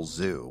 natural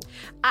zoo?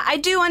 I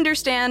do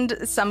understand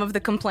some of the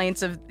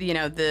complaints of, you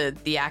know, the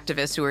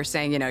activists who are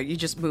saying, you know, you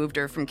just moved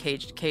her from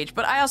cage to cage.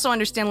 But I also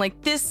understand,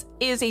 like, this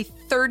is a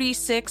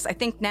 36, I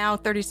think now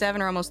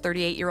 37 or almost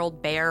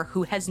 38-year-old bear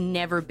who has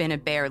never been a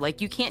bear. Like,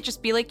 you can't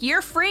just be like,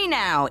 you're free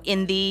now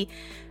in the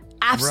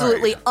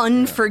absolutely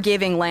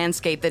unforgiving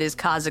landscape that is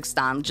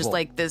Kazakhstan. Just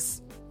like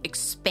this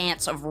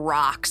expanse of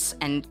rocks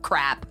and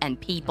crap and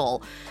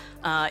people.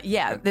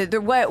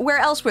 Where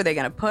else were they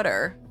going to put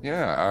her?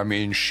 Yeah, I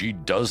mean, she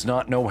does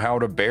not know how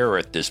to bear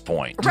at this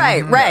point.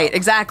 Right,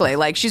 exactly.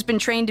 Like, she's been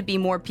trained to be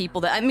more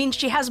people that, I mean,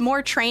 she has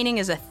more training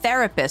as a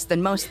therapist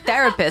than most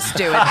therapists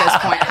do at this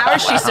point. How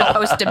is she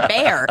supposed to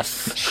bear?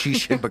 She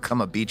should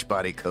become a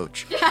Beachbody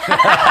coach.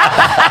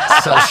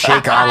 Sell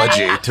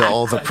Shakeology to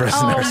all the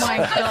prisoners. Oh my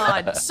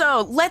God.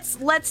 So let's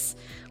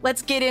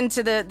get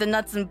into the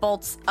nuts and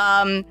bolts.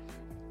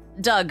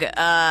 Doug,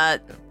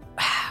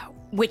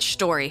 which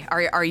story?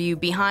 Are you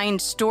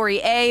behind story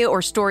A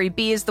or story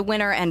B is the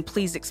winner? And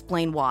please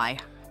explain why.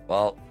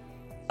 Well,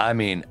 I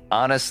mean,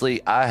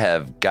 honestly, I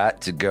have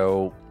got to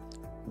go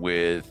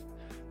with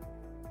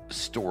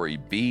story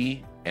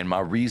B. And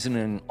my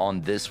reasoning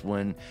on this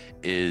one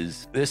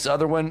is this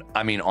other one.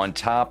 I mean, on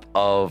top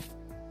of,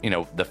 you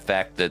know, the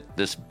fact that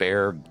this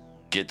bear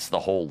gets the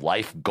whole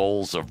life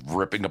goals of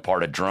ripping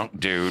apart a drunk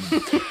dude.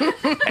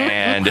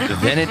 And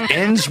then it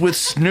ends with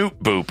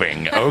snoot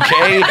booping,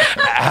 okay?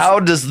 How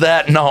does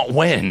that not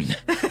win?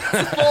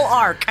 Full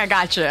arc. I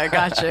got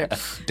you.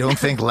 Don't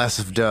think less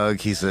of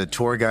Doug. He's a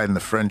tour guide in the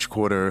French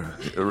Quarter.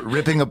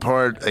 Ripping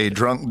apart a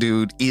drunk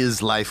dude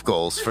is life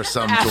goals for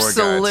some tour guides.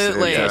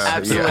 Absolutely.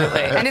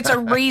 And it's a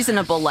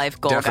reasonable life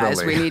goal, Definitely.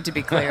 guys. We need to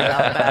be clear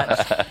about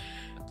that.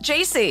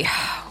 JC,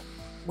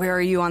 where are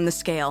you on the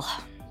scale?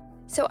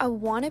 So I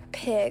want to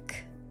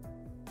pick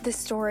the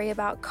story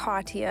about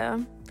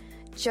Katya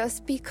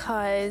just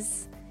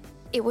because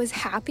it was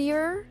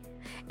happier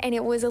and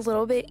it was a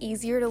little bit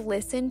easier to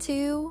listen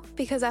to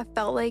because I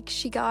felt like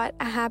she got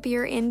a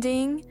happier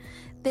ending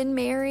than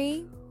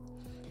Mary.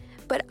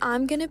 But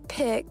I'm going to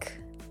pick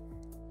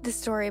the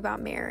story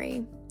about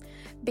Mary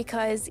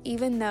because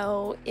even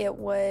though it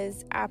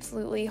was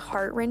absolutely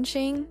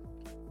heart-wrenching,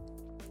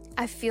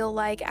 I feel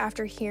like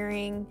after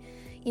hearing,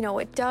 you know,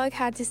 what Doug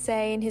had to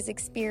say and his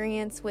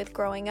experience with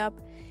growing up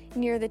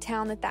near the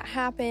town that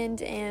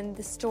happened and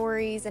the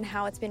stories and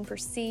how it's been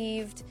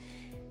perceived,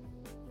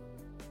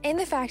 and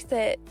the fact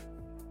that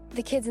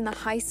the kids in the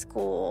high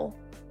school,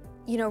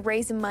 you know,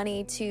 raising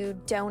money to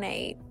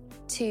donate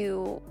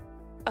to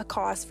a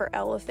cause for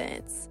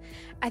elephants.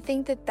 I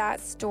think that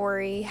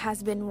story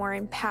has been more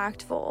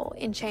impactful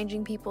in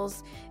changing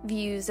people's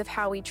views of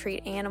how we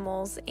treat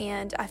animals,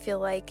 and I feel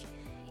like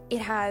it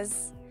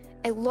has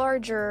a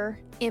larger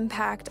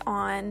impact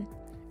on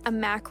a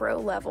macro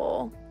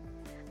level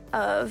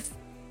of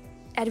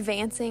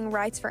advancing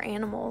rights for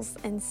animals,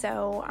 and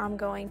so I'm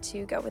going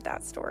to go with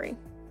that story.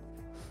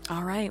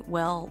 All right.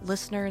 Well,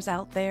 listeners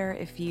out there,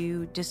 if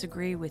you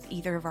disagree with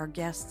either of our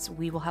guests,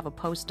 we will have a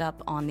post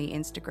up on the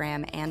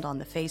Instagram and on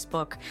the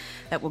Facebook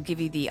that will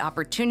give you the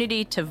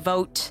opportunity to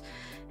vote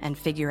and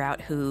figure out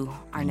who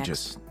our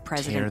next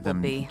president will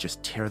be.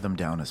 Just tear them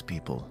down as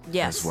people.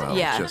 Yes, as well.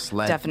 yeah,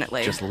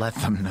 Definitely. Just let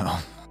them know.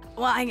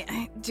 Well,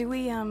 do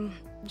we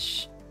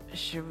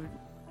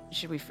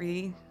should we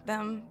free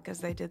them because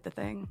they did the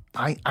thing?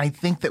 I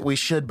think that we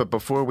should, but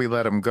before we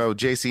let them go,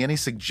 JC, any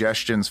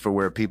suggestions for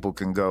where people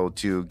can go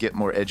to get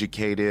more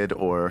educated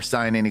or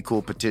sign any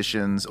cool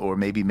petitions or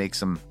maybe make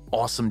some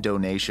awesome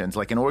donations,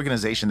 like an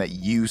organization that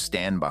you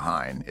stand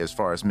behind as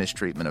far as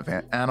mistreatment of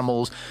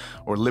animals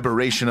or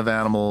liberation of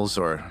animals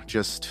or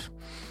just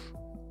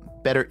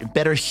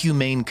better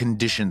humane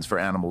conditions for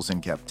animals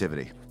in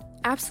captivity?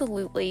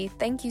 Absolutely.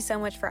 Thank you so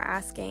much for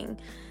asking.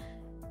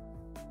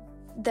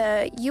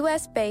 The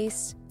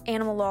U.S.-based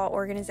animal law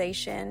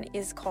organization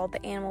is called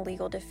the Animal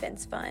Legal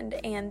Defense Fund,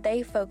 and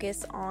they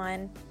focus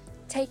on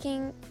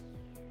taking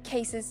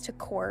cases to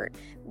court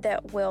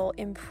that will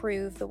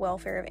improve the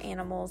welfare of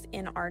animals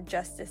in our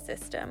justice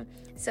system.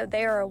 So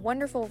they are a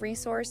wonderful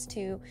resource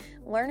to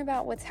learn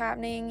about what's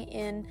happening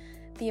in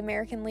the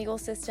American legal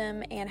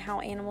system and how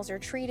animals are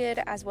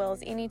treated, as well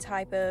as any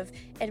type of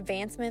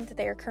advancement that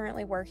they are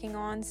currently working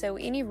on. So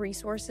any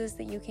resources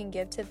that you can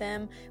give to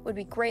them would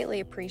be greatly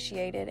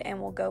appreciated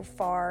and will go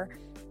far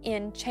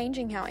in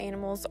changing how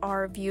animals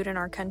are viewed in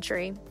our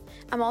country.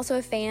 I'm also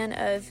a fan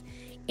of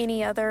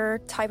any other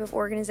type of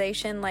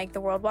organization like the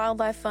World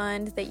Wildlife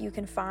Fund that you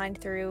can find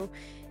through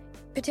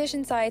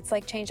petition sites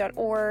like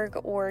change.org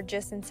or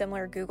just in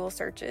similar Google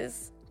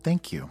searches.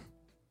 Thank you.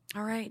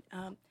 All right.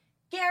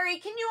 Gary,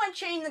 can you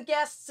unchain the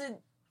guests and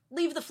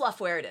leave the fluff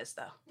where it is,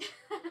 though?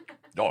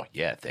 Oh,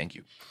 yeah, thank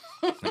you.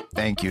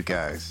 Thank you,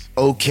 guys.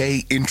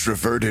 Okay,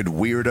 introverted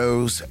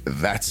weirdos,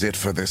 that's it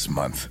for this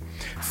month.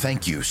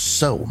 Thank you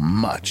so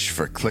much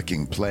for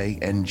clicking play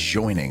and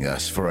joining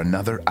us for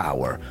another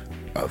hour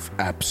of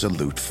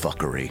absolute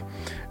fuckery.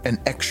 An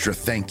extra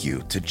thank you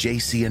to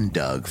JC and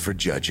Doug for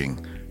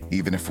judging,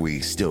 even if we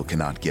still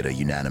cannot get a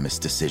unanimous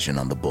decision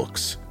on the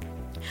books.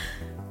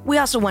 We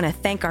also want to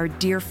thank our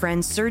dear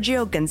friend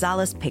Sergio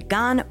Gonzalez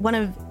Pagan, one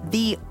of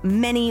the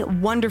many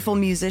wonderful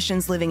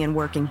musicians living and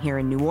working here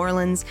in New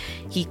Orleans.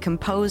 He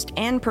composed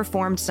and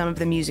performed some of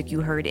the music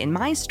you heard in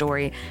my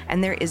story,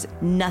 and there is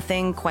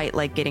nothing quite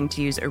like getting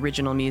to use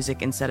original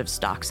music instead of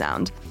stock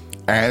sound.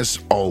 As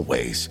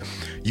always,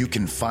 you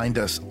can find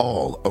us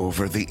all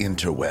over the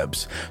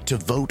interwebs to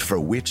vote for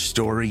which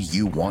story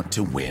you want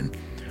to win,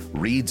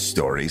 read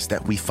stories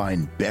that we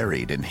find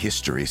buried in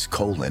history's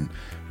colon,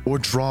 or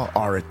draw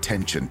our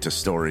attention to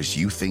stories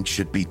you think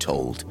should be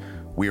told.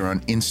 We're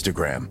on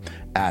Instagram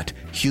at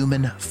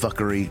Human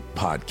Fuckery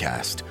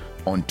Podcast,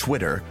 on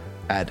Twitter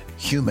at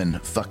Human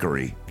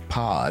Fuckery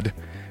Pod,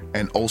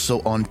 and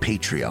also on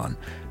Patreon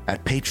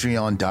at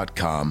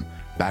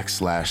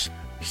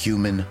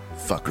patreon.com/Human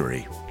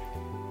Fuckery.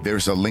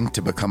 There's a link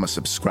to become a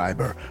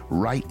subscriber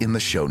right in the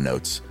show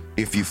notes.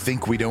 If you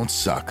think we don't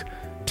suck,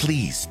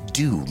 please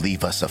do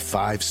leave us a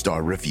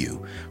 5-star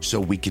review so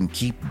we can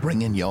keep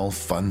bringing y'all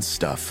fun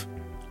stuff.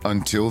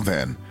 Until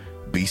then,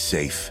 be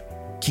safe,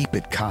 keep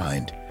it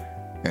kind,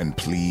 and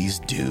please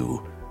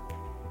do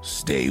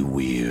stay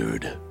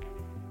weird.